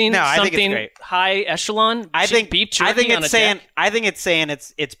suggesting something high echelon? I think beef jerky. I think on it's a saying. deck? I think it's saying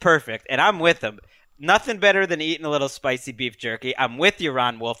it's perfect, and I'm with him. Nothing better than eating a little spicy beef jerky. I'm with you,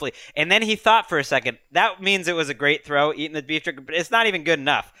 Ron Wolfley. And then he thought for a second, that means it was a great throw, eating the beef jerky, but it's not even good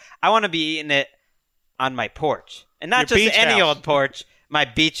enough. I want to be eating it on my porch. And not Your just beach any house. old porch, my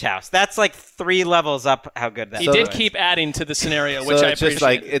beach house. That's like 3 levels up how good that He is. did keep adding to the scenario, which So I it's appreciate. just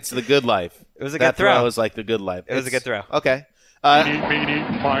like it's the good life. It was a that good throw. It was like the good life. It was a good throw. Okay. Meeny,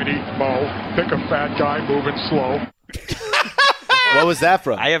 miny, mo. Pick a fat guy moving slow. What was that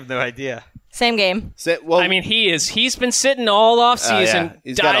from? I have no idea. Same game. I mean, he's been sitting all off season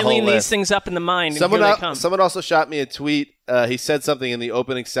He's got a whole dialing these list. things up in the mind. Someone and here they come. someone also shot me a tweet. He said something in the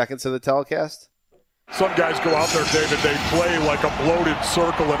opening seconds of the telecast. Some guys go out there, David, they play like a bloated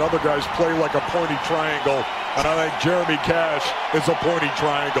circle, and other guys play like a pointy triangle. And I think Jeremy Cash is a pointy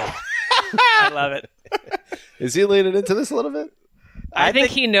triangle. I love it. Is he leaning into this a little bit? I think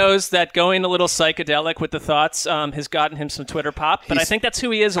he knows that going a little psychedelic with the thoughts has gotten him some Twitter pop, but I think that's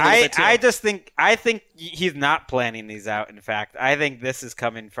who he is a little bit too. I think he's not planning these out. In fact, I think this is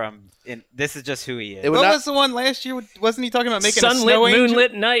coming from. This is just who he is. What was the one last year? Wasn't he talking about making a Sunlit, snow angel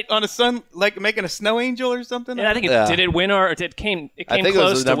moonlit night on a sun, like making a snow angel or something? And I think did it win or it came? It came I think close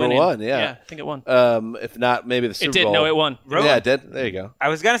it was to number winning. one. Yeah, I think it won. If not, maybe the Super It did. Bowl. No, it won. Yeah, it did. There you go. I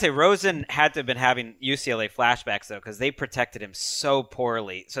was gonna say Rosen had to have been having UCLA flashbacks though, because they protected him so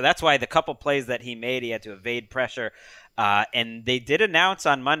poorly. So that's why the couple plays that he made, he had to evade pressure. And they did announce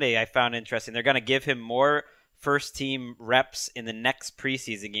on Monday, I found interesting, they're going to give him more first-team reps in the next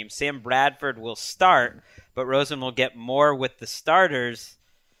preseason game. Sam Bradford will start, but Rosen will get more with the starters.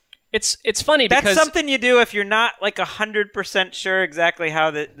 It's funny because that's something you do if you're not like 100% sure exactly how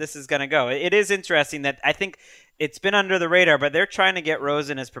this is going to go. It is interesting that I think it's been under the radar, but they're trying to get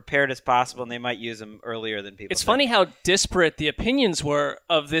Rosen as prepared as possible, and they might use him earlier than people It's think. funny how disparate the opinions were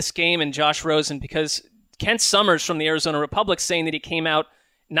of this game and Josh Rosen, because Kent Summers from the Arizona Republic saying that he came out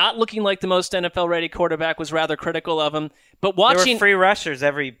not looking like the most NFL-ready quarterback was rather critical of him. But watching there were free rushers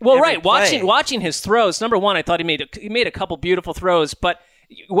every play. Watching his throws. Number one, I thought he made a couple beautiful throws. But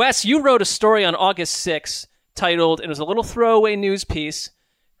Wes, you wrote a story on August 6th titled, it was a little throwaway news piece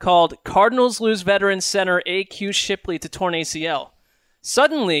called "Cardinals Lose Veteran Center A.Q. Shipley to Torn ACL."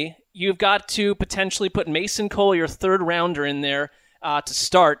 Suddenly, you've got to potentially put Mason Cole, your third rounder, in there to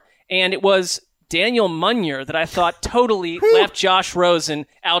start. And it was Daniel Munyer that I thought totally left Josh Rosen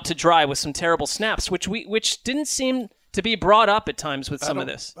out to dry with some terrible snaps, which didn't seem to be brought up at times with some of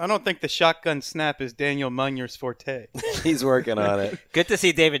this. I don't think the shotgun snap is Daniel Munyer's forte. He's working on it. Good to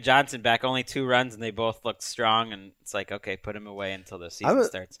see David Johnson back. Only 2 runs, and they both looked strong. And it's like, okay, put him away until the season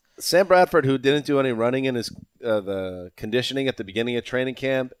starts. Sam Bradford, who didn't do any running in his the conditioning at the beginning of training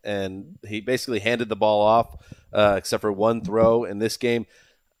camp, and he basically handed the ball off except for one throw in this game.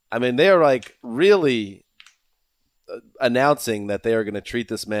 I mean, they are like really announcing that they are going to treat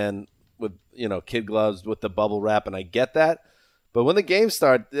this man with, kid gloves with the bubble wrap, and I get that. But when the games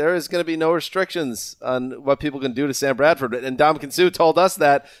start, there is going to be no restrictions on what people can do to Sam Bradford. And Ndamukong Suh told us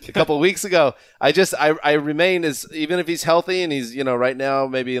that a couple of weeks ago. I remain even if he's healthy and he's, right now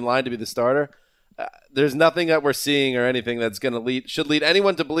maybe in line to be the starter, there's nothing that we're seeing or anything that's going to should lead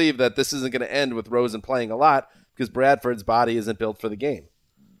anyone to believe that this isn't going to end with Rosen playing a lot because Bradford's body isn't built for the game.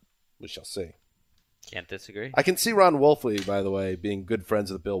 We shall see. Can't disagree. I can see Ron Wolfley, by the way, being good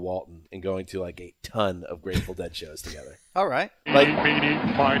friends with Bill Walton and going to like a ton of Grateful Dead shows together. All right. Like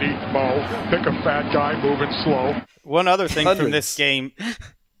Beanie, Mighty, Mo, pick a fat guy moving slow. One other thing from this game.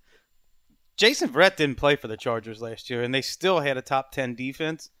 Jason Verrett didn't play for the Chargers last year, and they still had a top 10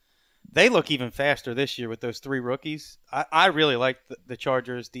 defense. They look even faster this year with those 3 rookies. I really like the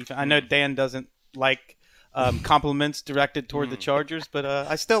Chargers defense. I know Dan doesn't like compliments directed toward the Chargers, but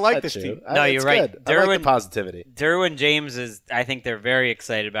I still like this team. No, you're right. I like the positivity. Derwin James I think they're very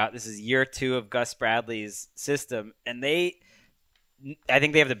excited about. This is year 2 of Gus Bradley's system, and I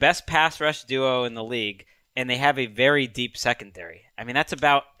think they have the best pass rush duo in the league, and they have a very deep secondary. I mean,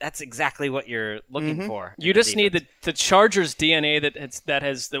 that's exactly what you're looking for. You just need the Chargers DNA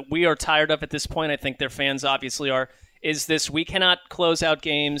that we are tired of at this point. I think their fans obviously are. Is this we cannot close out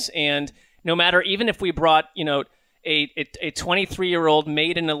games, and no matter, even if we brought, a 23-year-old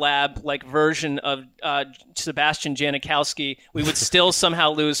made in a lab like version of Sebastian Janikowski, we would still somehow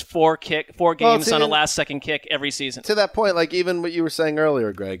lose 4 games on a last-second kick every season. To that point, like even what you were saying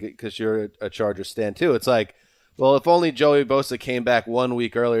earlier, Greg, because you're a Chargers stan too. It's like, well, if only Joey Bosa came back 1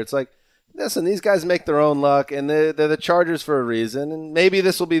 week earlier. It's like, listen, these guys make their own luck, and they're the Chargers for a reason, and maybe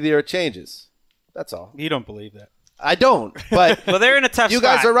this will be the year it changes. That's all. You don't believe that. I don't, but well, they're in a tough spot. You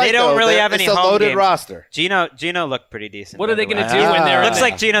guys are right. They don't really have any home games. It's a loaded roster. Gino looked pretty decent. What are they going to do when they're? Looks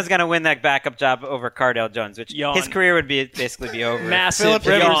like Gino's going to win that backup job over Cardale Jones, which his career would basically be over. Massive. Philip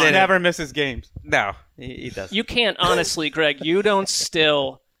Rivers never misses games. No, he doesn't. You can't honestly, Greg. You don't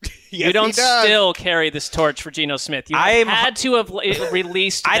still. Yes, you don't still carry this torch for Geno Smith. You had to have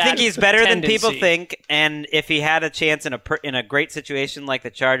released. I think he's better tendency. than people think, and if he had a chance in a great situation like the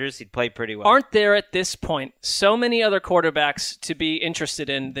Chargers, he'd play pretty well. Aren't there at this point so many other quarterbacks to be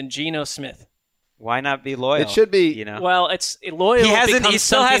interested in than Geno Smith? Why not be loyal? It should be. Well, it's loyal. He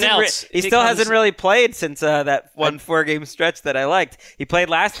still hasn't really played since that 4-game stretch that I liked. He played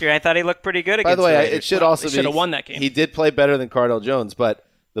last year. I thought he looked pretty good against. By the way, it should also be. Should have won that game. He did play better than Cardale Jones, but.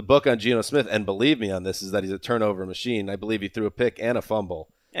 The book on Geno Smith, and believe me on this, is that he's a turnover machine. I believe he threw a pick and a fumble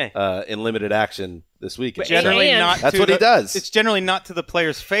in limited action this weekend. That's what he does. It's generally not to the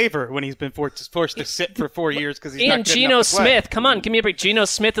player's favor when he's been forced to sit for 4 years because he's not good Geno enough to play. Smith, come on, give me a break. Geno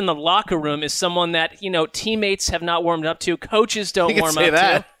Smith in the locker room is someone that teammates have not warmed up to, coaches don't warm up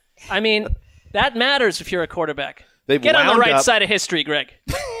to. I mean, that matters if you're a quarterback. Get on the right side of history, Greg.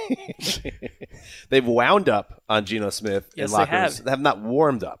 They've wound up on Geno Smith in locker rooms. They have not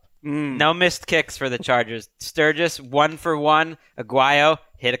warmed up. No missed kicks for the Chargers. Sturgis, 1 for 1. Aguayo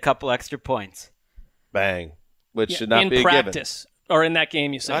hit a couple extra points. Bang. Which should not be a given. In practice. Or in that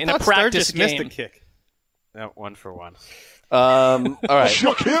game, you say. In a practice Sturgis game. missed a kick. No, 1 for 1. All right.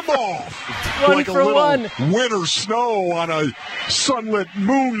 Shook him off. 1 like for a 1. Winter snow on a sunlit,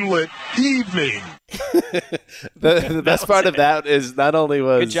 moonlit evening. The best part of that is not only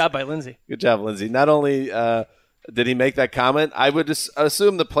was... Good job by Lindsay. Good job, Lindsay. Not only did he make that comment, I would just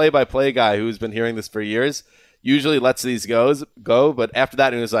assume the play-by-play guy who's been hearing this for years usually lets these go, but after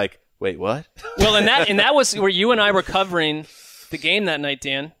that he was like, wait, what? Well, and that was where you and I were covering the game that night,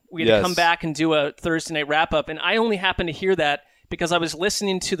 Dan. We had to come back and do a Thursday night wrap-up, and I only happened to hear that because I was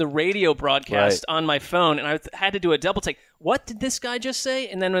listening to the radio broadcast on my phone, and I had to do a double take. What did this guy just say?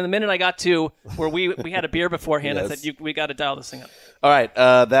 And then the minute I got to where we had a beer beforehand, I said, we got to dial this thing up. All right,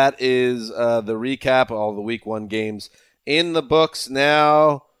 that is the recap of all the Week 1 games in the books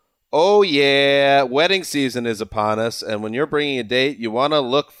now. Oh, yeah, wedding season is upon us, and when you're bringing a date, you want to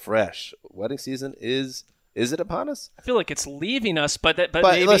look fresh. Wedding season is it upon us? I feel like it's leaving us, but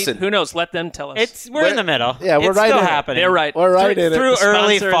maybe, listen, who knows? Let them tell us. We're in the middle. Yeah, we're right still in happening. They're right. We're right in it. Through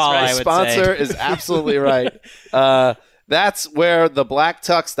early fall, I would say. The sponsor is absolutely right. That's where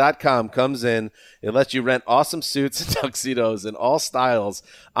thebblacktux.com comes in. It lets you rent awesome suits and tuxedos in all styles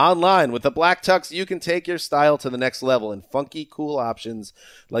online. With the Black Tux, you can take your style to the next level in funky, cool options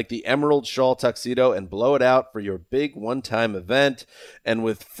like the Emerald Shawl Tuxedo and blow it out for your big one-time event. And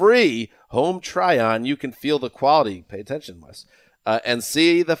with free home try-on, you can feel the quality. Pay attention, Wes. And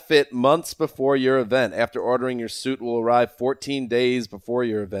see the fit months before your event. After ordering, your suit will arrive 14 days before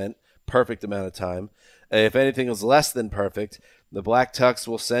your event. perfect amount of time. If anything is less than perfect, the Black Tux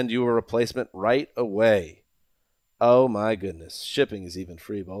will send you a replacement right away. Oh, my goodness. Shipping is even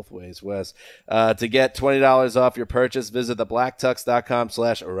free both ways, Wes. To get $20 off your purchase, visit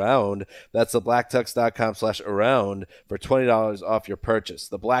theblacktux.com/around. That's theblacktux.com/around for $20 off your purchase.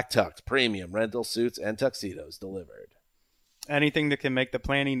 The Black Tux, premium rental suits and tuxedos delivered. Anything that can make the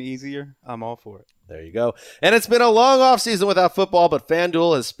planning easier, I'm all for it. There you go. And it's been a long offseason without football, but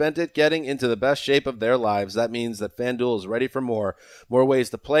FanDuel has spent it getting into the best shape of their lives. That means that FanDuel is ready for more. More ways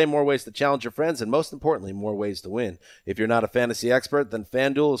to play, more ways to challenge your friends, and most importantly, more ways to win. If you're not a fantasy expert, then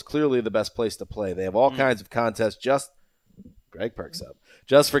FanDuel is clearly the best place to play. They have all kinds of contests Greg perks up.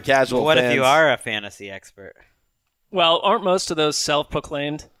 Just for casual what fans. What if you are a fantasy expert? Well, aren't most of those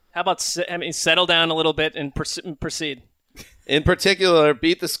self-proclaimed? How about settle down a little bit and proceed? In particular,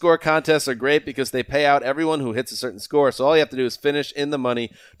 Beat the Score contests are great because they pay out everyone who hits a certain score. So all you have to do is finish in the money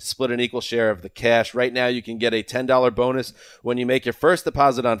to split an equal share of the cash. Right now, you can get a $10 bonus when you make your first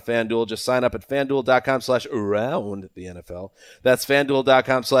deposit on FanDuel. Just sign up at FanDuel.com/around-the-NFL. That's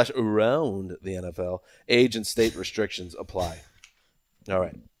FanDuel.com/around-the-NFL. Age and state restrictions apply. All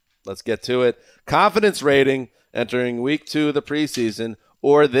right, let's get to it. Confidence rating entering week 2 of the preseason,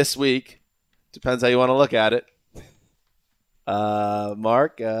 or this week. Depends how you want to look at it.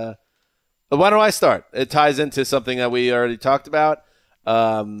 Mark, why don't I start? It ties into something that we already talked about.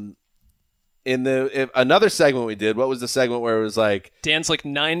 In another segment we did, what was the segment where it was like Dan's like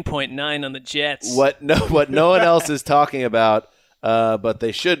 9.9 on the Jets? What no one else is talking about, but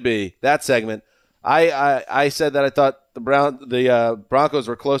they should be. That segment, I said that I thought the Broncos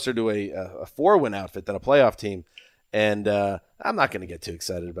were closer to a 4-win outfit than a playoff team, and I'm not going to get too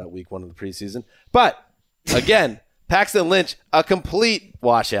excited about week 1 of the preseason. But again. Paxton Lynch, a complete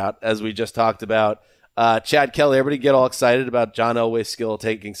washout, as we just talked about. Chad Kelly, everybody get all excited about John Elway's skill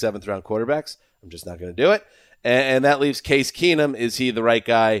taking 7th-round quarterbacks. I'm just not going to do it. And that leaves Case Keenum. Is he the right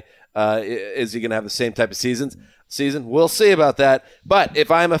guy? Is he going to have the same type of season? We'll see about that. But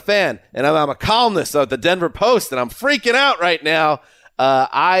if I'm a fan and I'm a columnist at the Denver Post and I'm freaking out right now,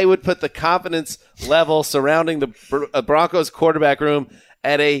 I would put the confidence level surrounding the Broncos quarterback room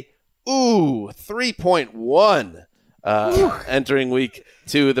at a 3.1. Entering week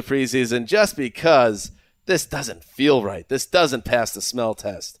 2 of the preseason, just because this doesn't feel right. This doesn't pass the smell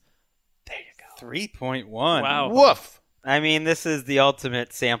test. There you go. 3.1. Wow. Woof. I mean, this is the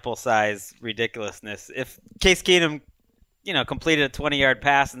ultimate sample size ridiculousness. If Case Keenum, completed a 20-yard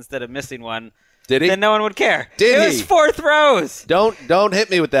pass instead of missing one, did he? Then no one would care. Did it was 4 throws. Don't hit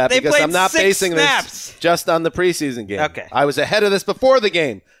me with that because I'm not basing snaps. This just on the preseason game. Okay. I was ahead of this before the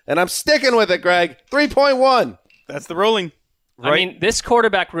game, and I'm sticking with it, Greg. 3.1. That's the ruling. Right. I mean, this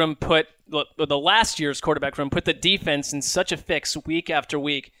quarterback room the last year's quarterback room put the defense in such a fix week after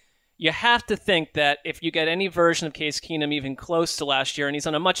week. You have to think that if you get any version of Case Keenum even close to last year, and he's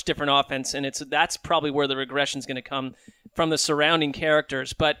on a much different offense, and that's probably where the regression is going to come from the surrounding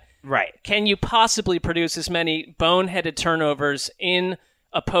characters. But can you possibly produce as many boneheaded turnovers in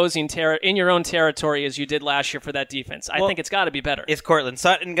opposing in your own territory as you did last year for that defense? I think it's got to be better. Is Cortland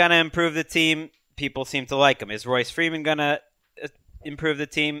Sutton going to improve the team? People seem to like him. Is Royce Freeman going to improve the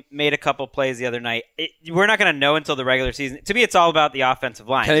team? Made a couple plays the other night. We're not going to know until the regular season. To me, it's all about the offensive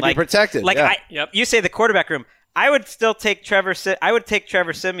line. Can he be protected? You say the quarterback room. I would still take Trevor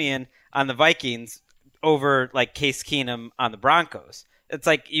Siemian on the Vikings over Case Keenum on the Broncos. It's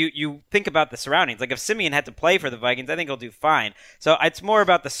like you think about the surroundings. Like if Siemian had to play for the Vikings, I think he'll do fine. So it's more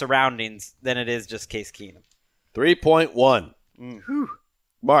about the surroundings than it is just Case Keenum. 3.1.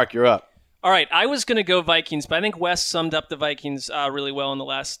 Mark, you're up. All right, I was going to go Vikings, but I think Wes summed up the Vikings really well in the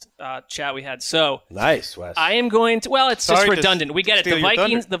last chat we had. So nice, Wes. I am going to. Well, it's just redundant. We get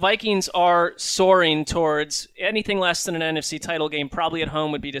it. The Vikings are soaring towards anything less than an NFC title game. Probably at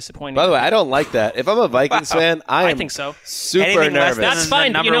home would be disappointing. By the way, I don't like that. If I'm a Vikings fan, I think so. Super anything nervous. That's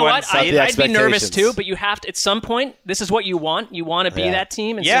fine. You know what? I'd be nervous too. But you have to. At some point, this is what you want. You want to be that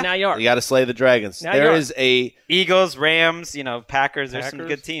team, and so now you are. You got to slay the dragons. Now there is a Eagles, Rams, Packers. There's some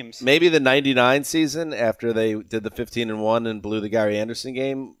good teams. Maybe the 99 season after they did the 15-1 and blew the Gary Anderson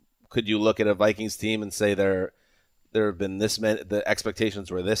game. Could you look at a Vikings team and say there have been this many, the expectations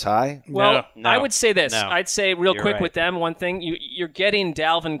were this high? Well, no. I would say this. No. I'd say real You're quick right. with them, one thing, you're getting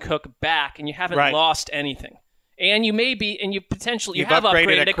Dalvin Cook back and you haven't lost anything. And you may be, and you potentially you have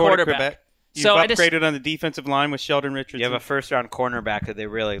upgraded a quarterback. You've upgraded on the defensive line with Sheldon Richardson. You have a first-round cornerback that they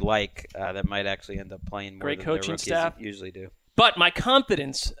really like that might actually end up playing more Great than coaching their rookies staff usually do. But my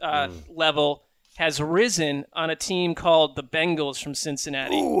confidence level has risen on a team called the Bengals from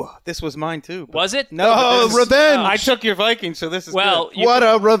Cincinnati. Ooh, this was mine too. Was it? No, revenge. I took your Vikings, so this is well. good. What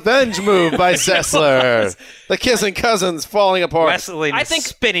a revenge move by Sessler. The kissing cousins falling apart. Wesley I think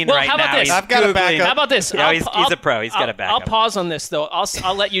spinning well, right how about now. this? I've got a backup. How about this? No, he's a pro. He's got a backup. I'll pause on this though.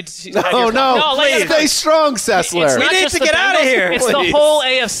 I'll let you. No, please. Stay strong, Sessler. We need to get out of here. It's Please. the whole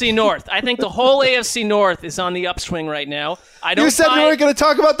AFC North. I think the whole AFC North is on the upswing right now. You said we weren't going to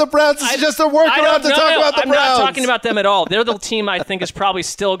talk about the Browns. This is just a workaround to talk about the Browns. I'm not talking about them at all. They're the team I think is probably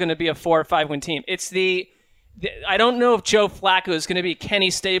still going to be a 4 or 5 win team. It's I don't know if Joe Flacco is going to be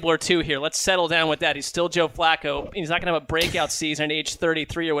Kenny Stabler 2 here. Let's settle down with that. He's still Joe Flacco. He's not going to have a breakout season at age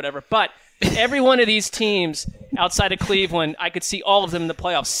 33 or whatever. But every one of these teams outside of Cleveland, I could see all of them in the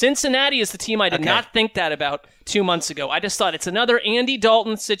playoffs. Cincinnati is the team I did not think that about 2 months ago. I just thought it's another Andy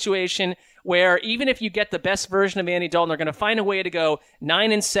Dalton situation where even if you get the best version of Andy Dalton, they're going to find a way to go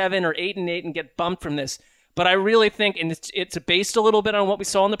 9-7 or 8-8 and get bumped from this. But I really think, and it's based a little bit on what we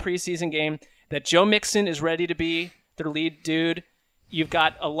saw in the preseason game, that Joe Mixon is ready to be their lead dude. You've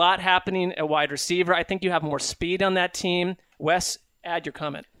got a lot happening at wide receiver. I think you have more speed on that team. Wes, add your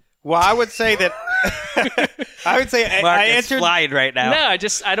comment. Well, I would say that I entered flying right now. No, I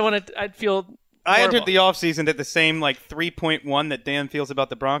don't want to. I'd feel. I entered the offseason at the same 3.1 that Dan feels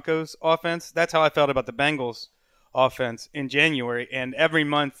about the Broncos offense. That's how I felt about the Bengals offense in January, and every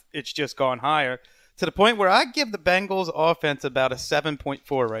month it's just gone higher to the point where I give the Bengals offense about a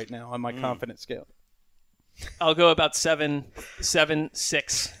 7.4 right now on my confidence scale. I'll go about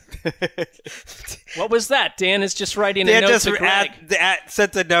 7.6. What was that? Dan is just writing a note to Greg.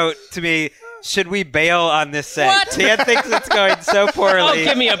 Sent a note to me. Should we bail on this set? What? Dan thinks it's going so poorly. Oh,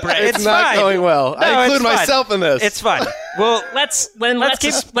 give me a break. It's not fine. going well. No, I include it's fun. myself in this. It's fun. Well, let's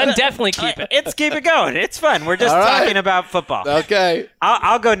definitely keep it. Let's keep it going. It's fun. We're just All right. talking about football. Okay.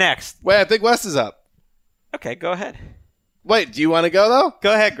 I'll go next. Wait, I think Wes is up. Okay, go ahead. Wait, do you want to go, though?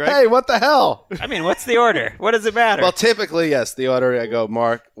 Go ahead, Greg. Hey, what the hell? I mean, what's the order? What does it matter? Well, typically, yes, the order I go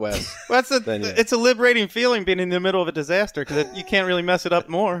Mark, Wes. Well, it's a liberating feeling being in the middle of a disaster because you can't really mess it up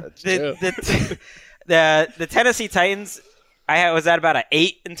more. The Tennessee Titans, I was at about an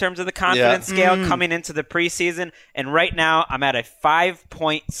 8 in terms of the confidence scale coming into the preseason, and right now I'm at a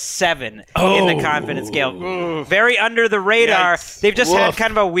 5.7 in the confidence scale. Very under the radar. Yikes. They've just had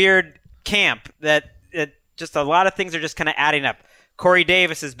kind of a weird camp that just a lot of things are just kind of adding up. Corey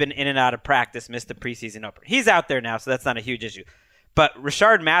Davis has been in and out of practice, missed the preseason opener. He's out there now, so that's not a huge issue. But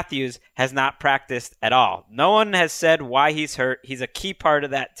Rashard Matthews has not practiced at all. No one has said why he's hurt. He's a key part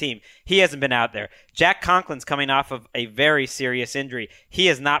of that team. He hasn't been out there. Jack Conklin's coming off of a very serious injury. He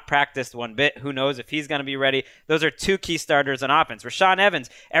has not practiced one bit. Who knows if he's going to be ready? Those are 2 key starters on offense. Rashaan Evans,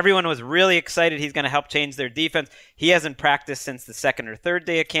 everyone was really excited he's going to help change their defense. He hasn't practiced since the 2nd or 3rd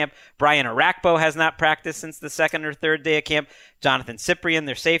day of camp. Brian Arakpo has not practiced since the 2nd or 3rd day of camp. Jonathan Cyprien,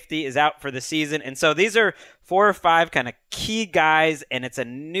 their safety, is out for the season. And so these are 4 or 5 kind of key guys, and it's a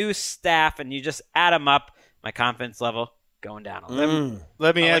new staff, and you just add them up. My confidence level going down a little.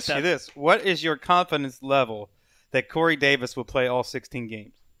 Let me ask you this. What is your confidence level that Corey Davis will play all 16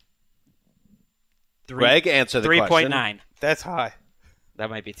 games? Greg, answer the question. 3.9. That's high. That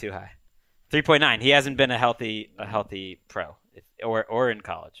might be too high. 3.9. He hasn't been a healthy pro or in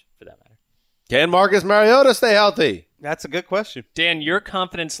college for that matter. Can Marcus Mariota stay healthy? That's a good question. Dan, your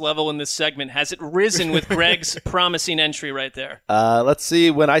confidence level in this segment, has it risen with Greg's promising entry right there? Let's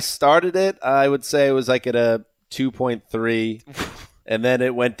see. When I started it, I would say it was like at a 2.3, and then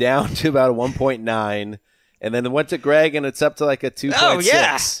it went down to about a 1.9, and then it went to Greg, and it's up to like a 2.6. Oh,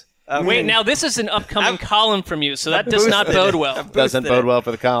 yeah. Wait, now this is an upcoming column from you, so that does not bode well. Doesn't bode well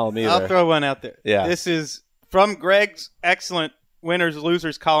for the column either. I'll throw one out there. Yeah. This is from Greg's excellent winners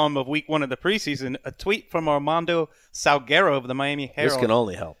losers column of week 1 of the preseason, a tweet from Armando Salguero of the Miami Herald. This can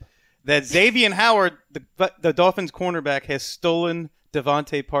only help. That Xavier Howard, the Dolphins cornerback, has stolen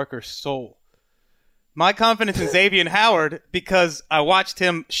Devontae Parker's soul. My confidence in Xavier Howard, because I watched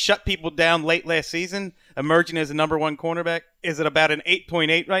him shut people down late last season, emerging as the number 1 cornerback, is at about an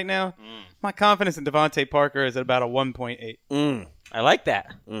 8.8 right now. My confidence in Devontae Parker is at about a 1.8. I like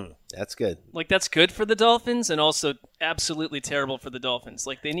that. That's good. Like, that's good for the Dolphins and also absolutely terrible for the Dolphins.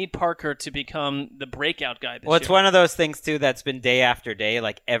 Like, they need Parker to become the breakout guy this Well, it's year. one of those things, too, that's been day after day,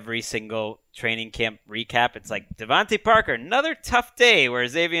 like every single training camp recap. It's like, Devontae Parker, another tough day where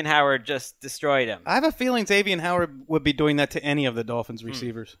Xavier Howard just destroyed him. I have a feeling Xavier Howard would be doing that to any of the Dolphins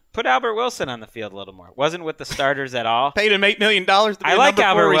receivers. Put Albert Wilson on the field a little more. Wasn't with the starters at all. Paid him $8 million to be I a like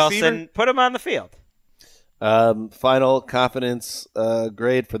number 4 Albert receiver. Wilson. Put him on the field. Final confidence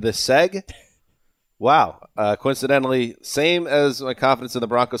grade for this seg. Wow. Coincidentally, same as my confidence in the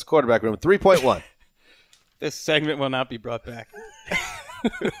Broncos quarterback room, 3.1. This segment will not be brought back.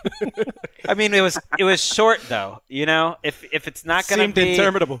 I mean, it was short though. You know, if it's not going to be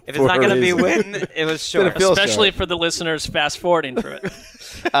interminable. If it's not going to be win, it was short. Especially for the listeners fast forwarding through it.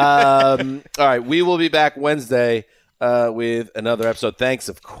 All right, we will be back Wednesday with another episode. Thanks,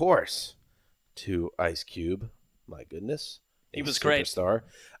 of course, to Ice Cube. My goodness, he was great. Superstar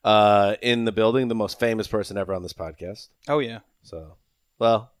in the building, the most famous person ever on this podcast. Oh yeah. So,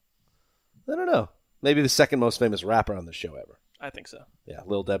 well, I don't know. Maybe the second most famous rapper on the show ever. I think so. Yeah,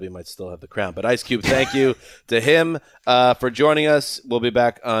 Lil Debbie might still have the crown. But Ice Cube, thank you to him for joining us. We'll be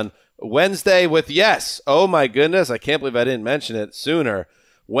back on Wednesday with, yes, oh my goodness, I can't believe I didn't mention it sooner.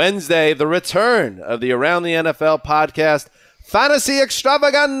 Wednesday, the return of the Around the NFL podcast, Fantasy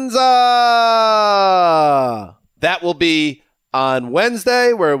Extravaganza. That will be on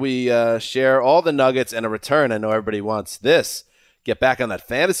Wednesday, where we share all the nuggets and a return. I know everybody wants this. Get back on that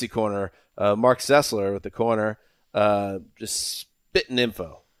fantasy corner. Mark Sessler with the corner. Just spitting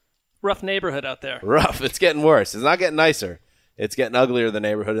info. Rough neighborhood out there. Rough. It's getting worse. It's not getting nicer. It's getting uglier, the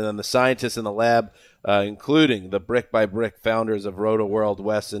neighborhood. And then the scientists in the lab, including the Brick by Brick founders of Roto World,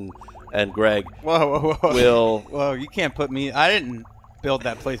 Wes and Greg. Whoa. Will. Whoa, you can't put me. I didn't build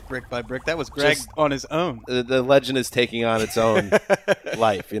that place brick by brick. That was Greg on his own. The legend is taking on its own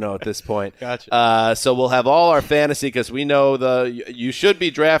life, at this point. Gotcha. So we'll have all our fantasy, because we know you should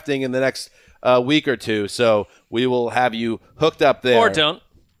be drafting in the next week or two. So we will have you hooked up there. Or don't.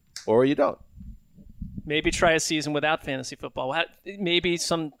 Or you don't. Maybe try a season without fantasy football. Maybe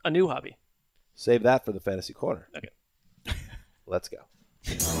a new hobby. Save that for the fantasy corner. Okay. Let's go.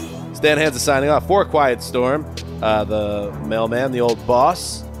 Stan Hansa signing off for Quiet Storm, the mailman, the old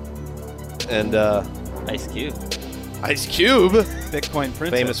boss, and Ice Cube. Ice Cube, Bitcoin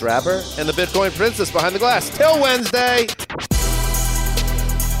Princess, famous rapper, and the Bitcoin Princess behind the glass. Till Wednesday.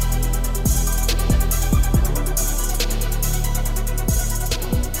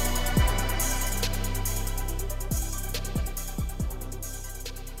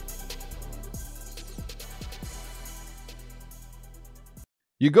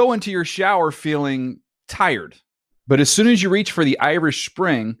 You go into your shower feeling tired, but as soon as you reach for the Irish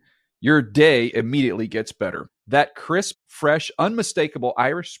Spring, your day immediately gets better. That crisp, fresh, unmistakable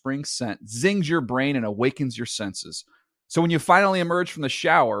Irish Spring scent zings your brain and awakens your senses. So when you finally emerge from the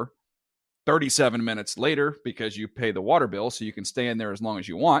shower, 37 minutes later, because you pay the water bill so you can stay in there as long as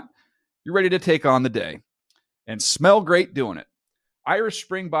you want, you're ready to take on the day and smell great doing it. Irish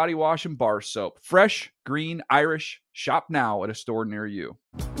Spring Body Wash and Bar Soap. Fresh, green, Irish. Shop now at a store near you.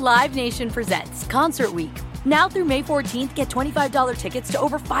 Live Nation presents Concert Week. Now through May 14th, get $25 tickets to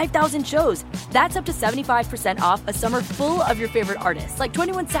over 5,000 shows. That's up to 75% off a summer full of your favorite artists like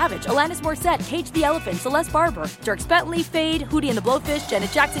 21 Savage, Alanis Morissette, Cage the Elephant, Celeste Barber, Dierks Bentley, Fade, Hootie and the Blowfish,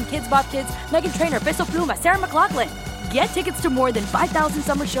 Janet Jackson, Kids Bop Kids, Meghan Trainor, Peso Pluma, Sarah McLachlan. Get tickets to more than 5,000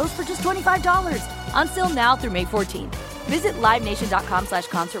 summer shows for just $25. Until now through May 14th. Visit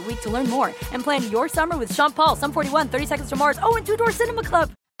LiveNation.com/Concert Week to learn more and plan your summer with Sean Paul, Sum 41, 30 Seconds to Mars, and Two Door Cinema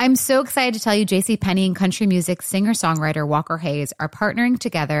Club. I'm so excited to tell you JCPenney and country music singer-songwriter Walker Hayes are partnering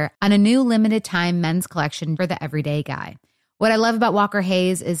together on a new limited-time men's collection for the everyday guy. What I love about Walker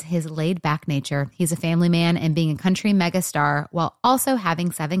Hayes is his laid-back nature. He's a family man, and being a country megastar while also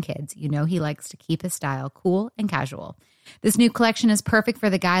having 7 kids, he likes to keep his style cool and casual. This new collection is perfect for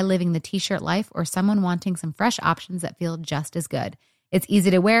the guy living the t-shirt life or someone wanting some fresh options that feel just as good. It's easy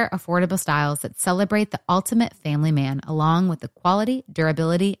to wear, affordable styles that celebrate the ultimate family man, along with the quality,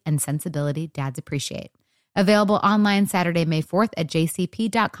 durability, and sensibility dads appreciate. Available online Saturday, May 4th at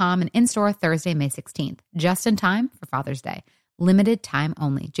jcp.com and in-store Thursday, May 16th. Just in time for Father's Day. Limited time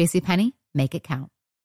only. JCPenney, make it count.